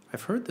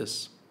 I've heard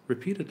this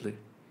repeatedly.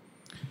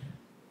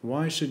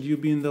 Why should you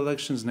be in the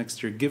elections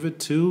next year? Give it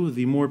to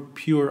the more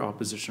pure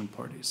opposition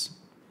parties.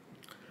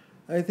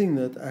 I think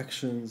that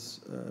actions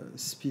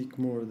speak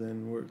more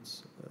than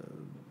words.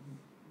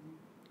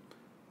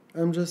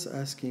 I'm just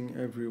asking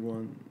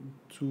everyone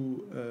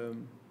to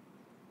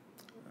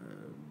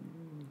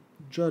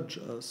judge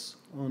us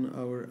on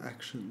our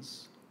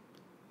actions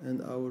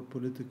and our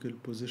political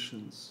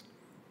positions,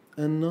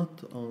 and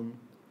not on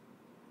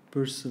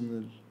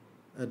personal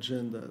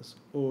agendas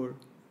or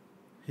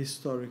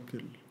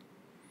historical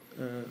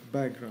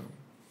background.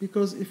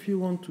 Because if you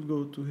want to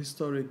go to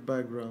historic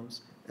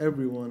backgrounds,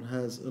 everyone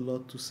has a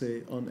lot to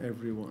say on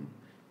everyone.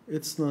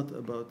 It's not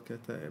about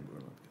Kataeb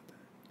or not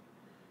Kataeb.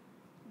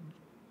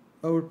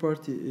 Our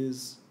party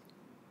is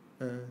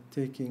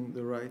taking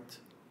the right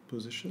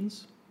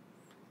positions.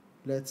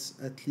 Let's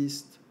at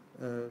least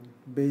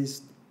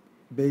base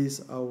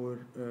our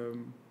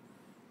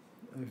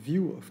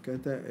view of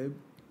Kataeb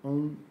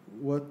on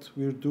what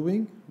we're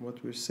doing,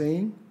 what we're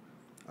saying,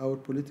 our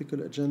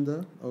political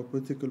agenda, our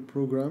political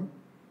program,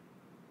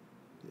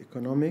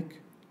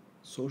 economic,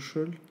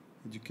 social,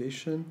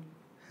 education,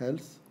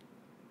 health,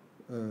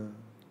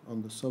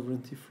 on the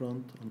sovereignty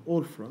front, on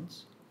all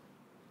fronts.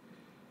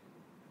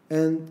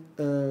 And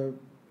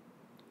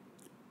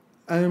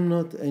I am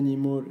not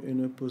anymore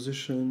in a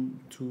position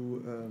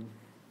to,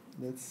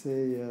 let's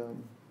say,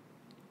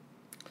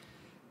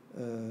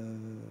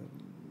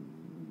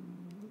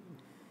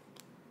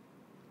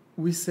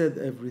 we said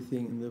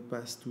everything in the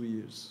past 2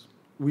 years.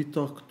 We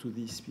talked to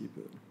these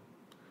people.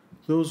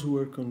 Those who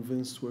were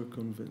convinced were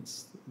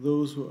convinced.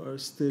 Those who are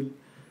still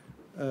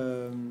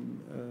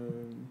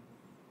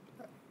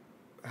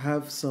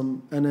have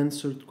some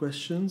unanswered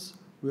questions,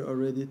 we are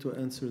ready to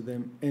answer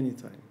them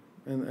anytime.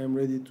 And I'm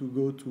ready to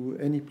go to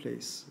any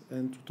place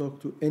and to talk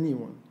to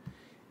anyone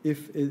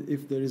if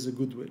there is a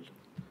goodwill.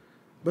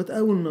 But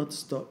I will not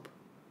stop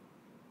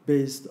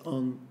based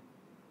on,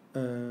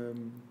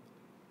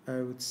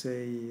 I would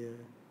say,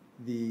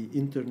 the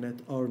internet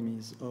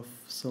armies of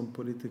some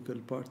political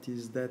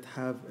parties that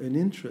have an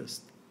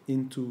interest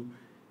into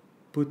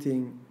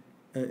putting,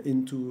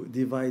 into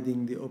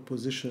dividing the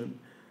opposition,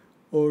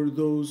 or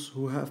those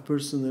who have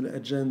personal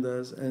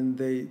agendas and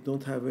they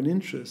don't have an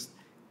interest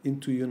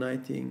into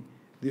uniting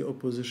the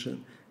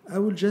opposition. I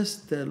will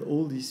just tell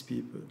all these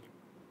people,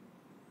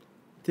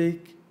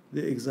 take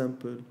the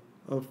example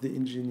of the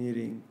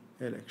engineering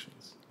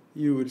elections.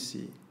 You will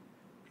see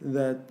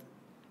that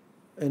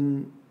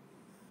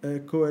a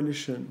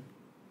coalition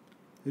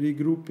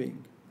regrouping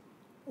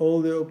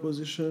all the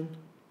opposition,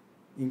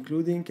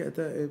 including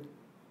Kataeb,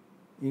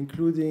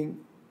 including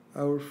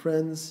our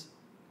friends,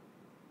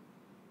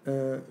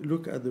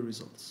 look at the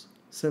results,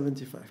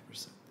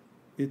 75%.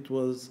 It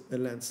was a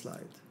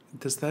landslide.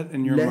 Does that,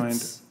 in your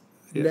mind...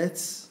 Yeah.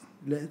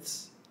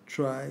 Let's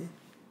try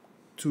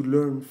to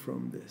learn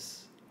from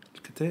this.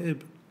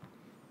 Kataeb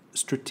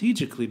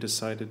strategically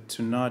decided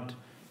to not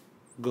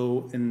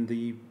go in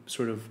the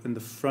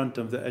front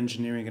of the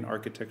engineering and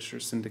architecture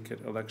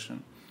syndicate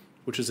election,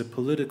 which is a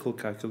political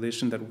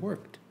calculation that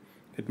worked.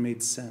 It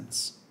made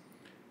sense.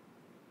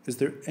 Is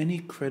there any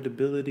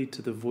credibility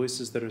to the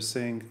voices that are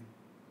saying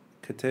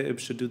Kataeb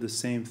should do the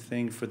same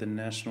thing for the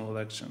national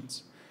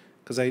elections?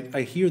 Because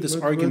I hear this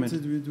argument.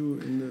 What did we do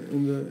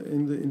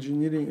in the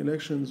engineering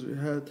elections?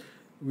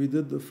 We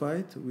did the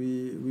fight.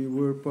 We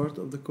were part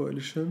of the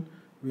coalition.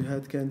 We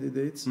had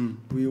candidates.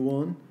 We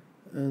won,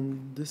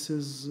 and this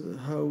is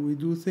how we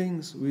do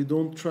things. We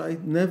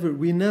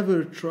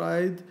never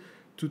tried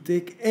to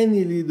take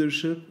any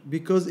leadership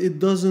because it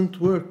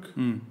doesn't work.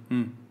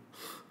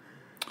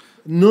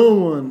 No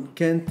one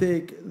can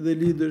take the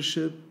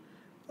leadership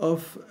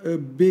of a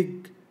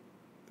big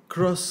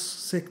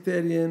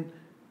cross-sectarian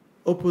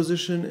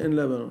opposition in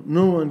Lebanon.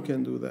 No one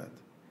can do that.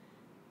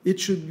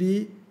 It should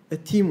be a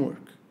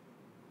teamwork.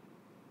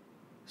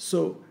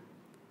 So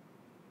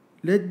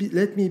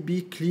let me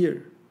be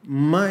clear.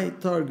 My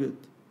target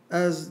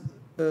as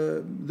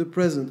the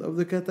president of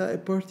the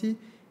Kataeb party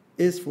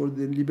is for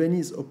the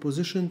Lebanese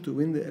opposition to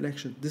win the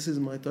election. This is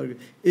my target.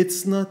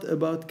 It's not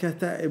about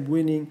Kataeb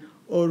winning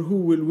or who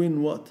will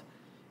win what.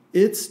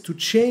 It's to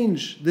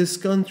change this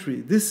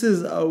country. This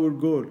is our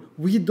goal.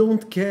 We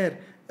don't care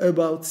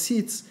about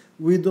seats.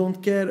 We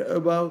don't care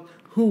about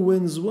who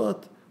wins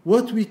what.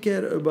 What we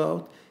care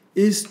about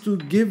is to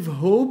give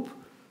hope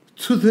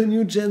to the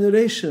new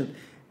generation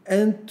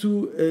and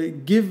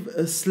to give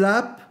a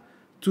slap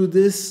to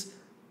this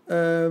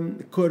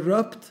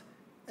corrupt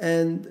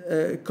and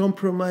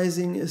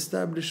compromising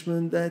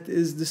establishment that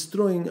is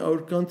destroying our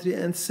country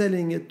and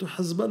selling it to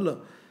Hezbollah.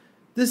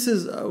 This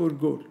is our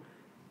goal.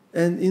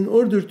 And in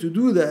order to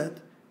do that,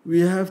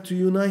 we have to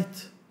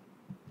unite.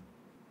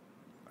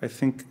 I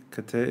think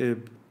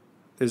Kataeb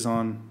is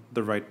on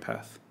the right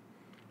path.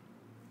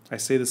 I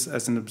say this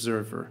as an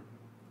observer,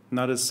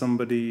 not as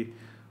somebody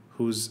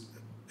who's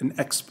an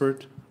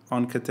expert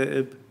on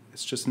Kataeb.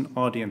 It's just an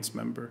audience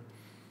member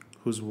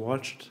who's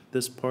watched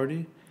this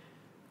party,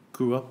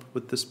 grew up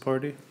with this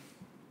party,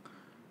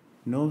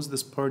 knows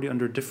this party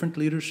under different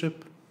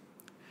leadership,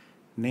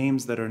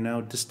 names that are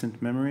now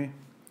distant memory,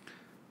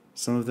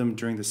 some of them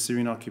during the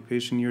Syrian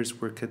occupation years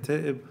where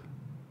Kataeb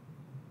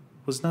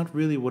was not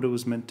really what it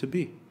was meant to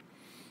be.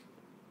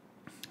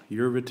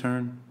 Your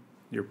return,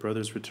 your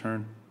brother's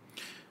return,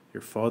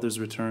 your father's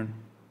return,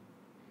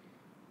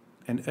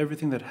 and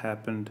everything that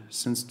happened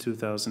since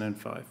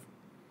 2005,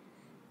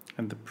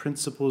 and the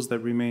principles that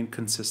remain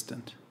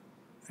consistent.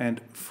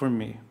 And for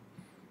me,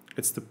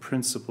 it's the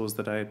principles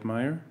that I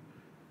admire,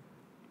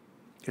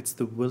 it's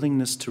the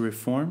willingness to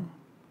reform,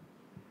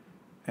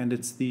 and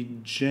it's the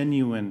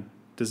genuine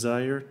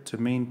desire to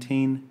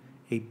maintain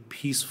a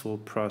peaceful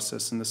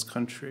process in this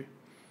country.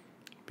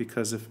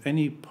 Because if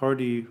any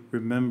party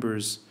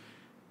remembers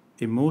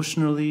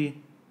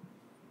emotionally,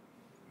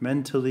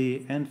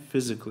 mentally, and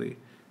physically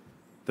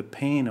the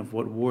pain of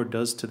what war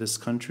does to this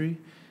country,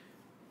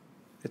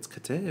 it's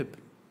Kataeb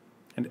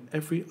and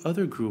every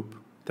other group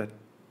that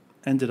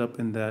ended up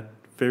in that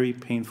very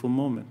painful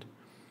moment.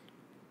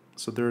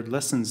 So there are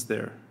lessons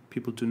there.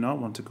 People do not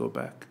want to go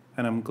back.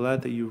 And I'm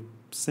glad that you're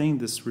saying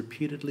this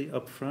repeatedly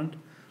up front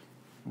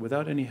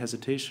without any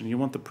hesitation. You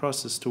want the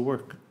process to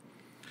work.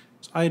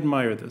 So I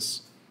admire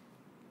this.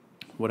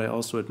 What I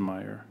also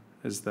admire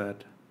is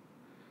that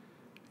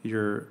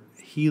You're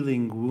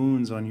healing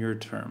wounds on your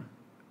term.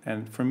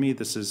 And for me,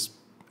 this is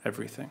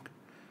everything.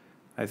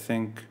 I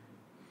think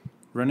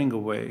running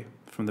away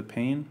from the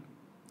pain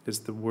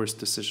is the worst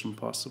decision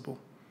possible.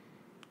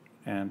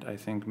 And I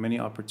think many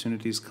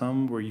opportunities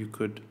come where you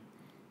could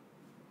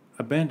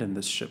abandon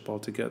this ship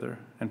altogether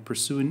and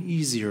pursue an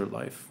easier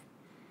life.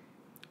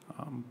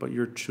 But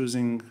you're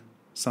choosing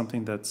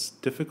something that's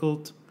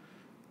difficult,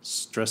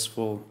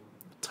 stressful,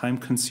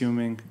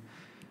 time-consuming,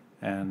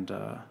 and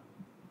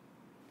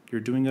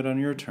you're doing it on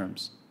your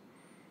terms.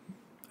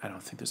 I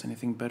don't think there's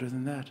anything better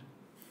than that.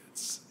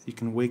 You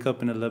can wake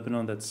up in a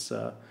Lebanon that's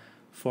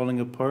falling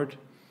apart,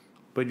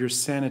 but your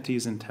sanity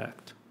is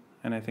intact.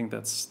 And I think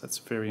that's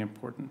very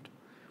important.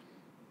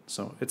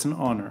 So it's an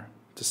honor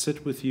to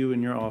sit with you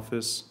in your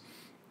office,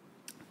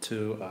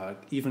 to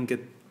even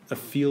get a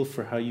feel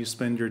for how you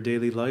spend your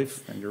daily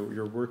life and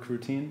your work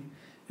routine.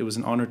 It was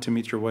an honor to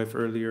meet your wife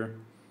earlier.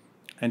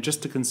 And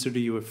just to consider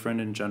you a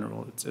friend in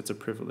general, it's a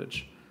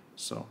privilege.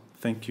 So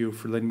thank you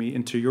for letting me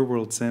into your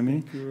world,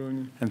 Samy. Thank you,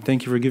 Ronnie. And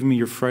thank you for giving me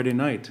your Friday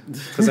night,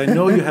 because I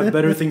know you have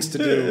better things to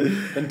do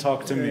than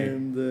talk to me.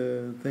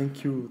 And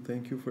thank you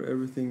for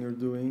everything you're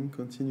doing.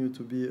 Continue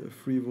to be a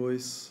free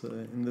voice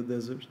in the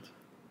desert.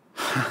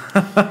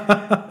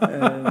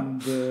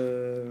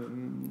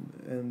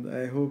 and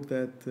I hope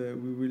that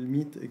we will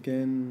meet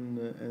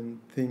again and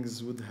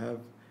things would have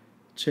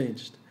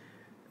changed.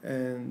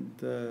 And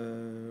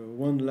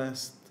one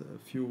last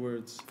few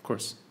words. Of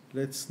course.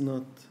 Let's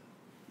not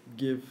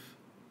give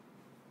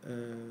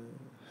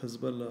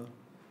Hezbollah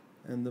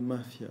and the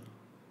mafia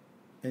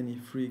any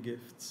free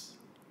gifts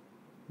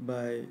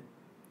by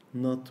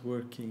not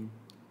working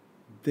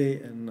day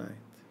and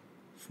night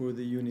for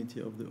the unity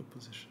of the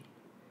opposition.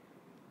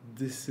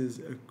 This is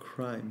a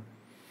crime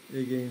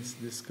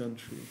against this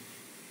country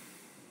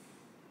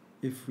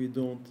if we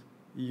don't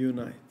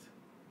unite.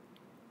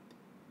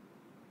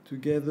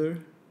 Together,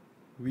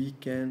 we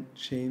can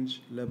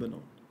change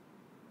Lebanon.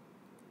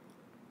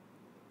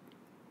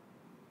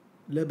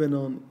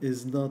 Lebanon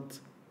is not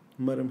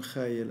Marm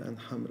Khayel and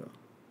Hamra.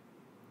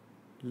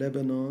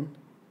 Lebanon,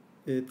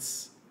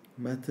 it's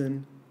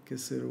Matan,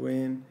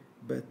 Kisirwain,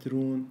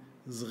 Batroun,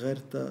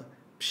 Zgharta,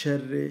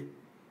 Psharre,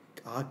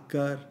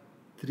 Akkar,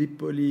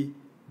 Tripoli,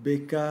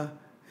 Beka,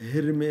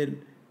 Hermel,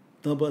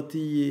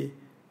 Nabatiye,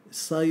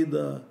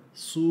 Saida,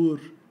 Sur,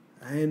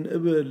 Ain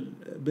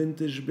Ibel, Bint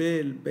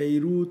Jbel,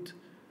 Beirut,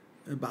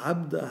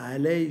 B'Abda,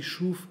 Alay,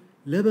 Shuf.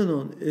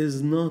 Lebanon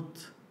is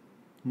not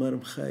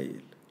Marm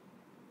Khayel.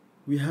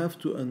 We have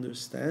to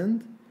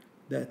understand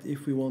that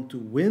if we want to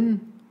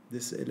win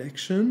this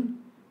election,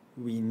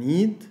 we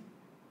need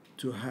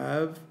to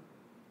have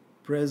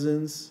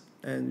presence,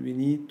 and we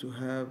need to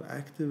have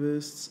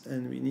activists,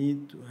 and we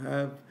need to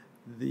have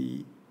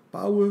the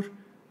power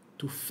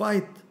to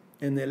fight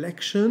an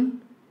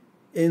election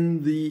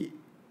in the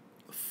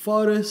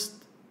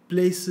farthest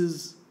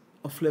places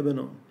of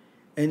Lebanon.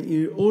 And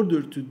in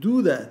order to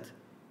do that,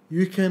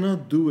 you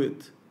cannot do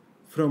it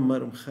from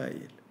Marm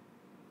Khayel.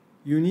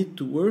 You need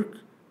to work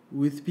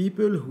with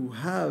people who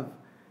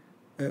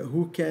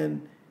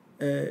can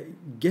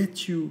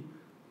get you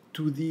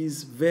to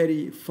these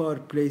very far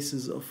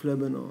places of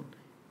Lebanon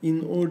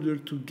in order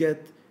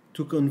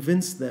to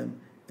convince them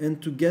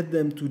and to get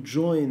them to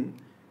join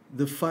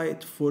the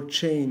fight for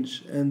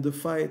change and the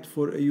fight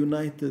for a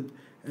united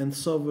and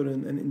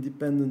sovereign and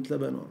independent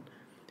Lebanon.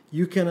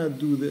 You cannot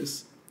do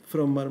this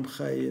from Marm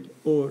Khayel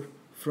or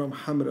from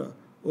Hamra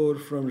or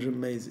from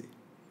Gemayel.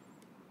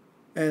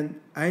 And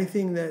I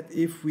think that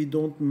if we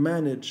don't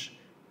manage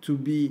to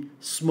be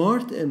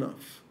smart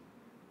enough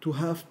to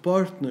have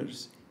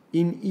partners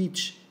in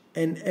each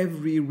and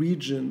every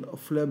region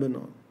of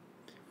Lebanon,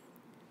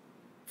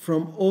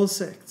 from all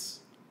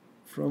sects,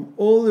 from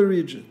all the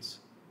regions,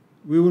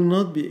 we will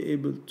not be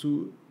able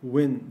to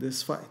win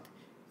this fight.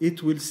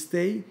 It will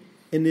stay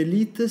an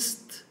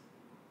elitist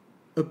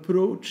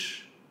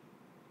approach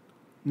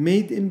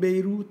made in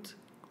Beirut,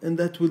 and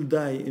that will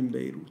die in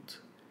Beirut.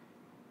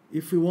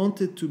 If we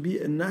want it to be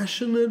a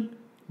national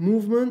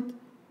movement,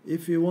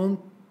 if we want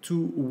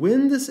to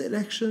win this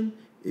election,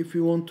 if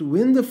we want to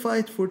win the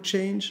fight for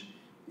change,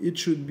 it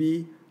should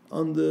be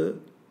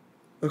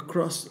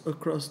across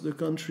the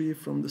country,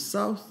 from the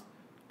south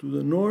to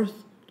the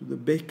north to the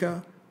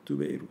Beka to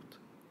Beirut.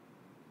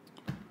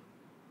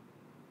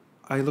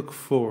 I look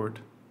forward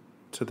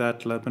to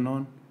that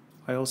Lebanon.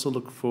 I also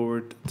look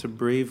forward to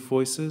brave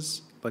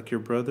voices like your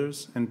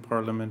brothers in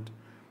Parliament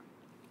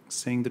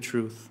saying the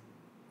truth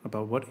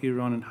about what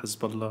Iran and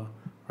Hezbollah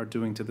are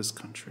doing to this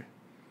country.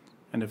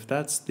 And if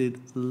that's the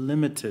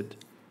limited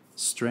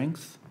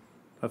strength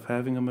of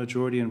having a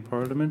majority in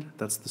Parliament,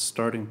 that's the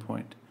starting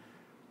point.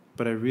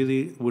 But I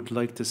really would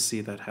like to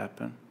see that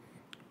happen,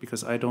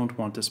 because I don't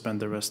want to spend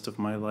the rest of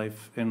my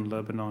life in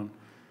Lebanon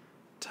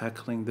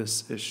tackling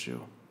this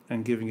issue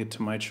and giving it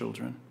to my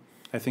children.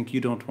 I think you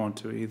don't want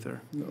to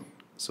either. No.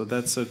 So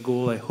that's a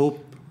goal I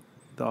hope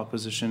the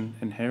opposition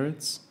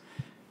inherits,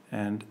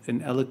 and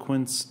in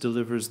eloquence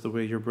delivers the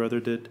way your brother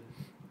did,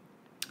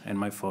 and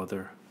my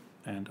father,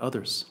 and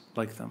others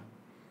like them.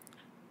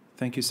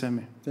 Thank you,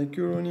 Samy. Thank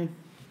you, Ronnie.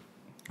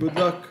 Good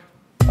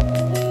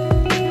luck.